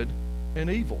good and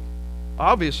evil.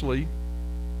 Obviously,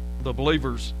 the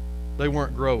believers, they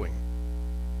weren't growing.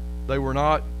 They were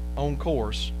not on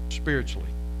course spiritually.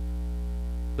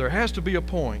 There has to be a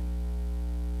point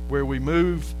where we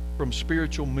move from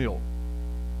spiritual milk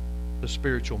to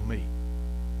spiritual meat.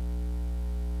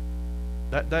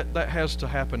 That has to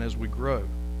happen as we grow.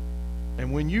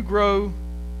 And when you grow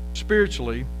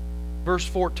spiritually, verse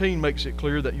 14 makes it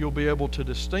clear that you'll be able to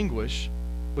distinguish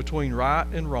between right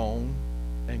and wrong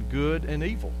and good and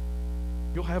evil.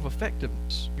 You'll have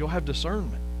effectiveness. You'll have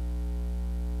discernment.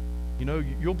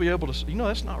 You'll be able to,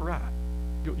 that's not right.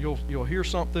 You'll hear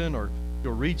something, or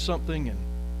you'll read something,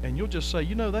 and you'll just say,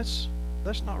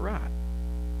 that's not right.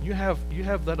 You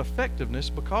have that effectiveness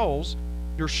because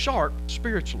you're sharp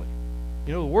spiritually.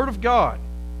 The Word of God.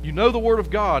 You know the Word of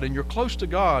God, and you're close to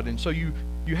God, and so you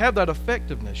have that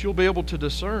effectiveness. You'll be able to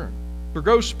discern. To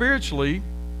grow spiritually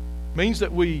means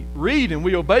that we read and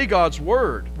we obey God's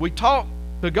Word. We talk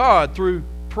to God through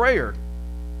prayer.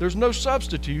 There's no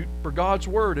substitute for God's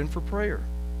Word and for prayer.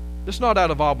 It's not out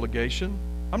of obligation.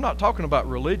 I'm not talking about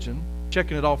religion,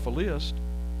 checking it off a list.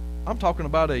 I'm talking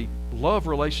about a love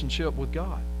relationship with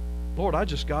God. Lord, I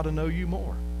just got to know you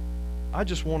more. I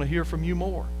just want to hear from you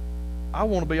more. I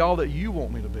want to be all that you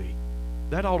want me to be.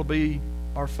 That ought to be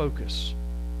our focus.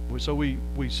 So we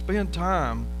spend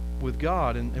time with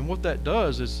God, and what that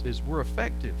does is we're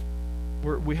effective.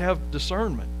 We have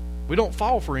discernment. We don't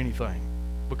fall for anything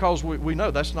because we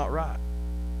know that's not right.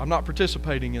 I'm not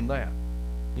participating in that.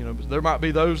 There might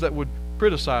be those that would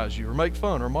criticize you or make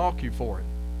fun or mock you for it.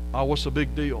 Oh, what's the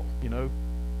big deal?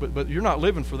 But you're not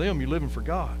living for them. You're living for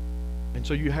God, and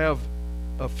so you have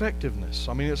effectiveness.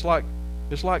 I mean, it's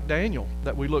like Daniel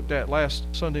that we looked at last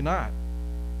Sunday night.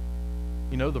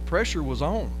 The pressure was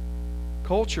on.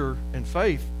 Culture and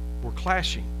faith were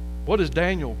clashing. What is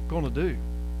Daniel going to do?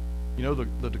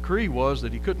 The decree was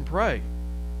that he couldn't pray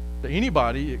to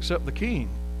anybody except the king.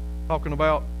 Talking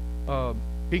about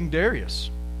King Darius,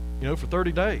 for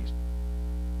 30 days.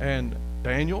 And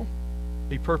Daniel,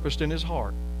 he purposed in his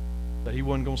heart that he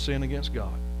wasn't going to sin against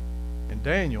God. And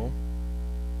Daniel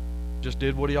just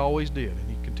did what he always did, and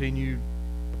he continued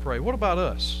to pray. What about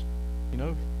us?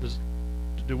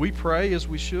 Do we pray as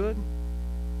we should?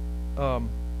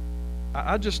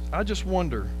 I just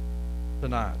wonder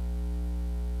tonight,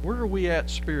 where are we at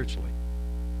spiritually?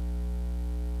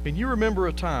 Can you remember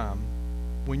a time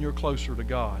when you're closer to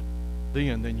God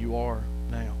then than you are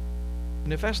now?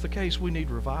 And if that's the case, we need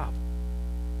revival.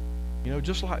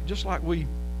 Just like we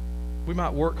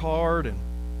might work hard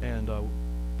and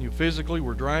physically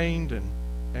we're drained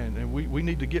and we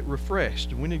need to get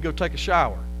refreshed, and we need to go take a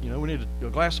shower. We need a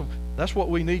glass of. That's what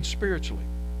we need spiritually,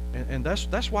 and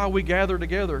that's why we gather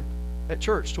together at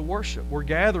church to worship. We're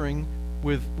gathering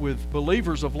with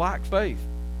believers of like faith,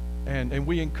 and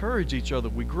we encourage each other.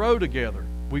 We grow together.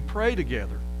 We pray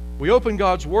together. We open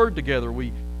God's Word together.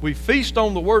 We feast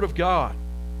on the Word of God,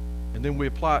 and then we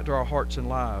apply it to our hearts and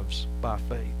lives by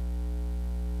faith.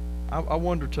 I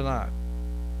wonder tonight,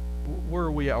 where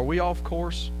are we at? Are we off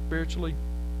course spiritually?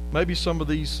 Maybe some of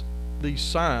these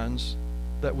signs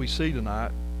that we see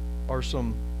tonight are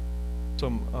some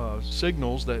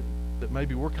signals that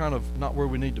maybe we're kind of not where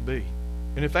we need to be.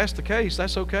 And if that's the case,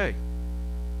 that's okay.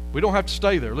 We don't have to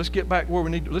stay there. Let's get back where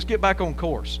we need to. Let's get back on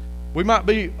course. We might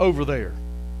be over there,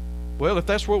 Well, if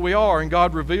that's where we are, and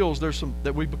God reveals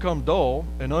that we become dull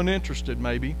and uninterested,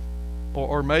 maybe,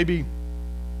 or maybe,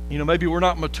 maybe we're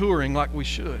not maturing like we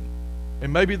should,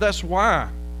 and maybe that's why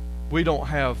we don't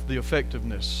have the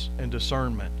effectiveness and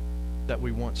discernment that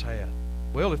we once had.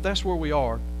 Well, if that's where we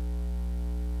are,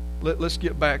 let's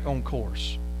get back on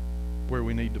course where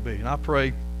we need to be. And I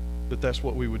pray that that's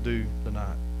what we would do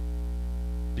tonight.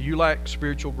 Do you lack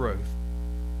spiritual growth?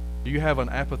 Do you have an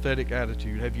apathetic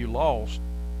attitude? Have you lost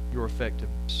your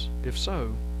effectiveness? If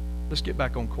so, let's get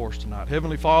back on course tonight.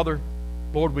 Heavenly Father,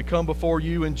 Lord, we come before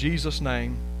you in Jesus'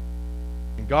 name.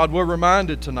 And God, we're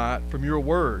reminded tonight from your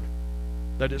word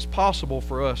that it's possible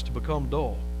for us to become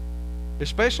dull,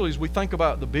 especially as we think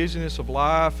about the busyness of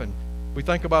life, and we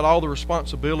think about all the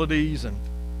responsibilities,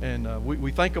 and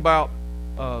we think about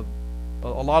a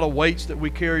lot of weights that we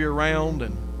carry around,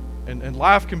 and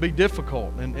life can be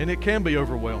difficult, and it can be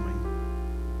overwhelming.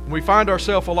 And we find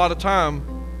ourselves a lot of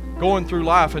time going through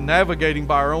life and navigating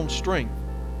by our own strength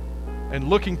and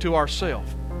looking to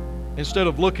ourselves instead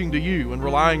of looking to you and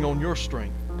relying on your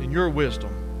strength and your wisdom.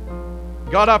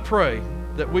 God, I pray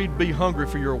that we'd be hungry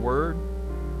for your word.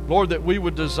 Lord, that we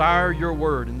would desire your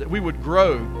word and that we would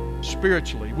grow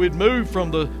spiritually. We'd move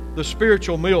from the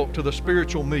spiritual milk to the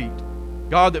spiritual meat.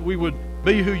 God, that we would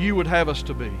be who you would have us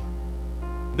to be.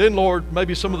 Then, Lord,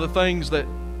 maybe some of the things that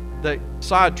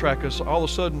sidetrack us all of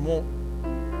a sudden won't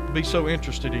be so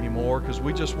interested anymore because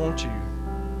we just want you.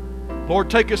 Lord,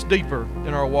 take us deeper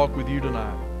in our walk with you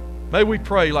tonight. May we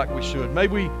pray like we should. May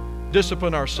we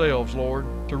discipline ourselves, Lord,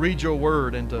 to read your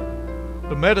word and to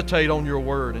meditate on your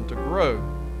word and to grow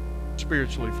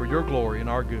spiritually for your glory and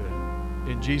our good.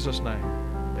 In Jesus' name,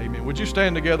 amen. Would you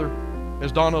stand together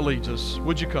as Donna leads us?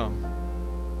 Would you come?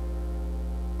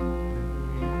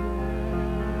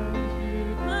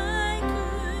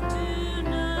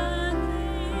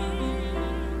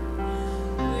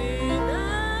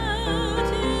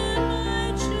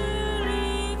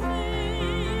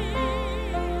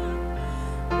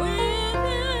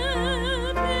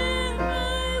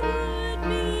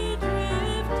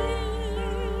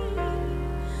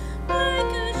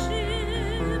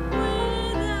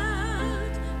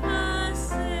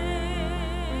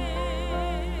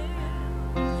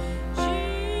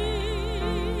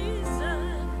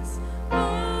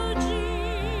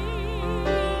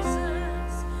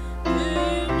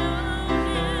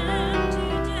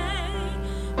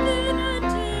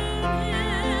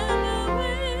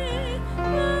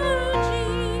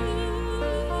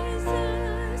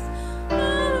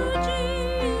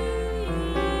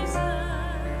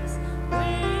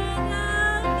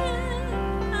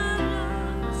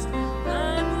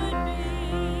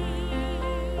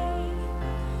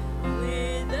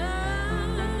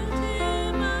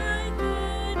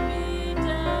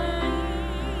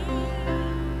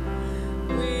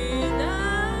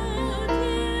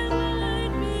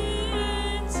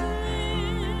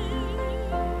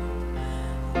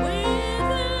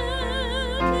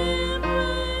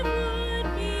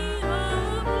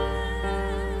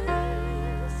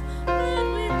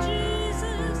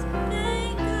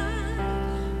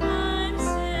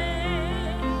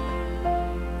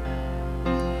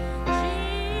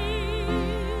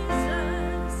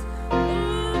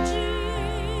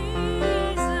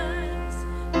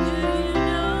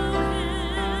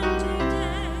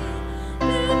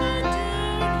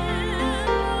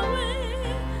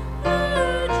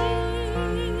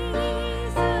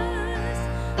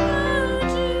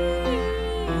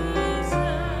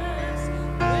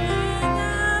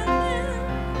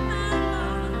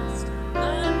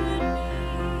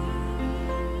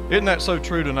 Isn't that so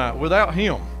true tonight? Without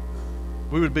him,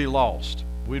 we would be lost.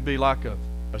 We'd be like a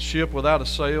ship without a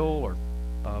sail, or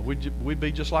we'd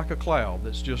be just like a cloud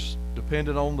that's just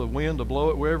dependent on the wind to blow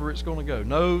it wherever it's going to go.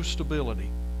 No stability.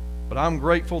 But I'm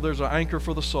grateful there's an anchor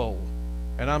for the soul.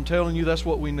 And I'm telling you, that's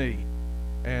what we need.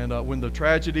 And when the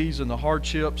tragedies and the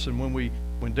hardships and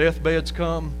when deathbeds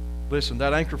come, listen,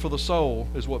 that anchor for the soul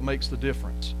is what makes the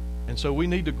difference. And so we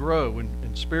need to grow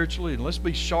and spiritually, and let's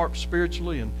be sharp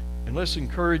spiritually, and let's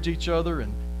encourage each other,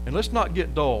 and let's not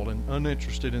get dull and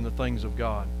uninterested in the things of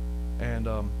God. And,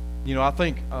 I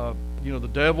think, the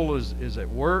devil is at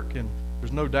work, and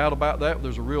there's no doubt about that.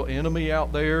 There's a real enemy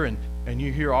out there, and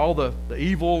you hear all the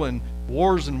evil and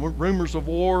wars and rumors of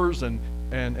wars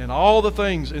and all the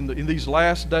things in these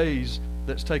last days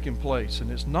that's taking place.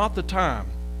 And it's not the time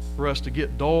for us to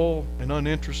get dull and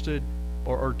uninterested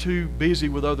or too busy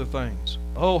with other things.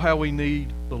 Oh, how we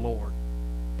need the Lord.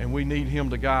 And we need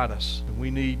him to guide us. And we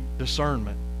need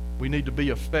discernment. We need to be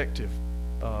effective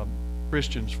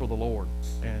Christians for the Lord.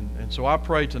 And so I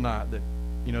pray tonight that,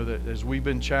 that as we've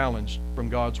been challenged from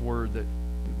God's word, that,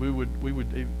 we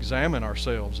would examine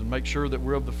ourselves and make sure that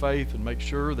we're of the faith, and make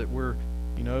sure that we're,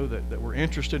 that we're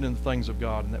interested in the things of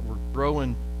God, and that we're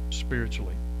growing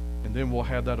spiritually. And then we'll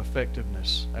have that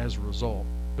effectiveness as a result.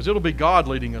 Because it'll be God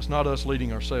leading us, not us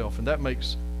leading ourselves, and that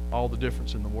makes all the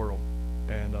difference in the world.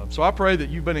 And so I pray that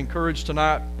you've been encouraged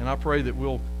tonight, and I pray that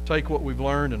we'll take what we've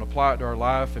learned and apply it to our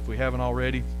life if we haven't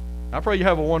already. I pray you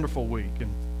have a wonderful week.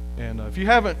 And if you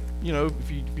haven't,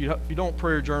 if you don't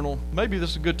prayer journal, maybe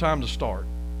this is a good time to start.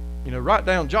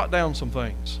 Jot down some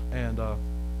things, and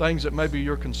things that maybe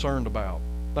you're concerned about,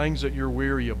 things that you're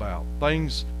weary about,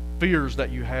 fears that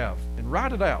you have, and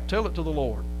write it out. Tell it to the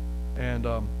Lord. And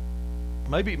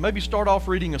maybe start off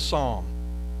reading a psalm,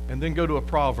 and then go to a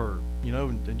proverb,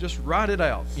 and just write it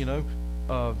out.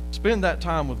 Spend that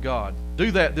time with God.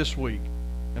 Do that this week,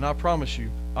 and I promise you,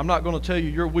 I'm not going to tell you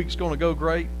your week's going to go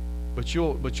great, but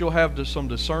you'll have some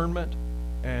discernment,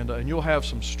 and you'll have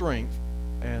some strength,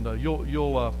 and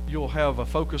you'll have a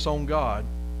focus on God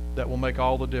that will make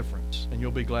all the difference, and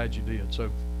you'll be glad you did. So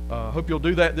I hope you'll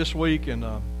do that this week, and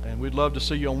we'd love to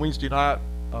see you on Wednesday night.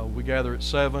 We gather at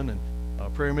 7 and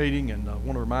prayer meeting, and I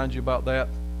want to remind you about that.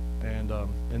 And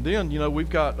then we've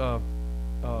got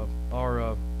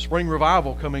our spring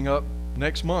revival coming up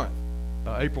next month,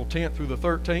 April 10th through the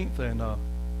 13th, and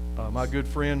my good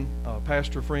friend,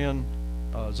 pastor friend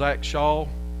Zach Shaw,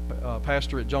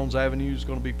 pastor at Jones Avenue, is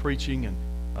going to be preaching, and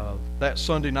that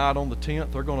Sunday night on the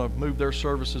 10th, they're going to move their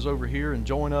services over here and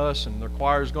join us, and their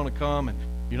choir is going to come and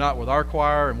unite with our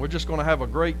choir, and we're just going to have a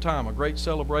great time, a great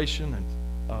celebration. And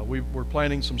we're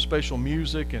planning some special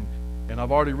music, and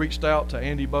I've already reached out to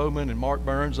Andy Bowman and Mark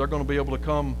Burns. They're going to be able to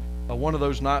come one of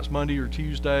those nights, Monday or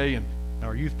Tuesday, and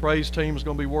our youth praise team is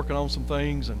going to be working on some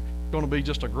things, and it's going to be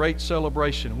just a great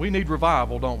celebration. We need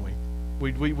revival, don't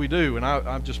we? We do, and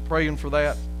I'm just praying for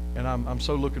that, and I'm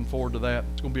so looking forward to that.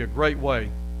 It's going to be a great way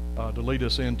to lead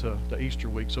us into Easter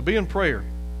week. So be in prayer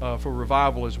for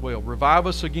revival as well. Revive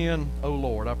us again, O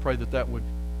Lord. I pray that would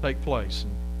take place,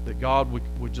 and that God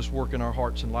would just work in our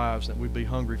hearts and lives, that we'd be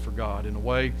hungry for God in a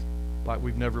way like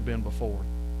we've never been before.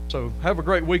 So have a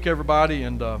great week, everybody,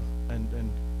 and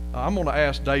I'm going to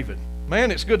ask David. Man,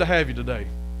 it's good to have you today.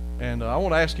 And I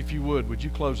want to ask if you would you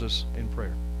close us in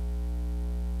prayer?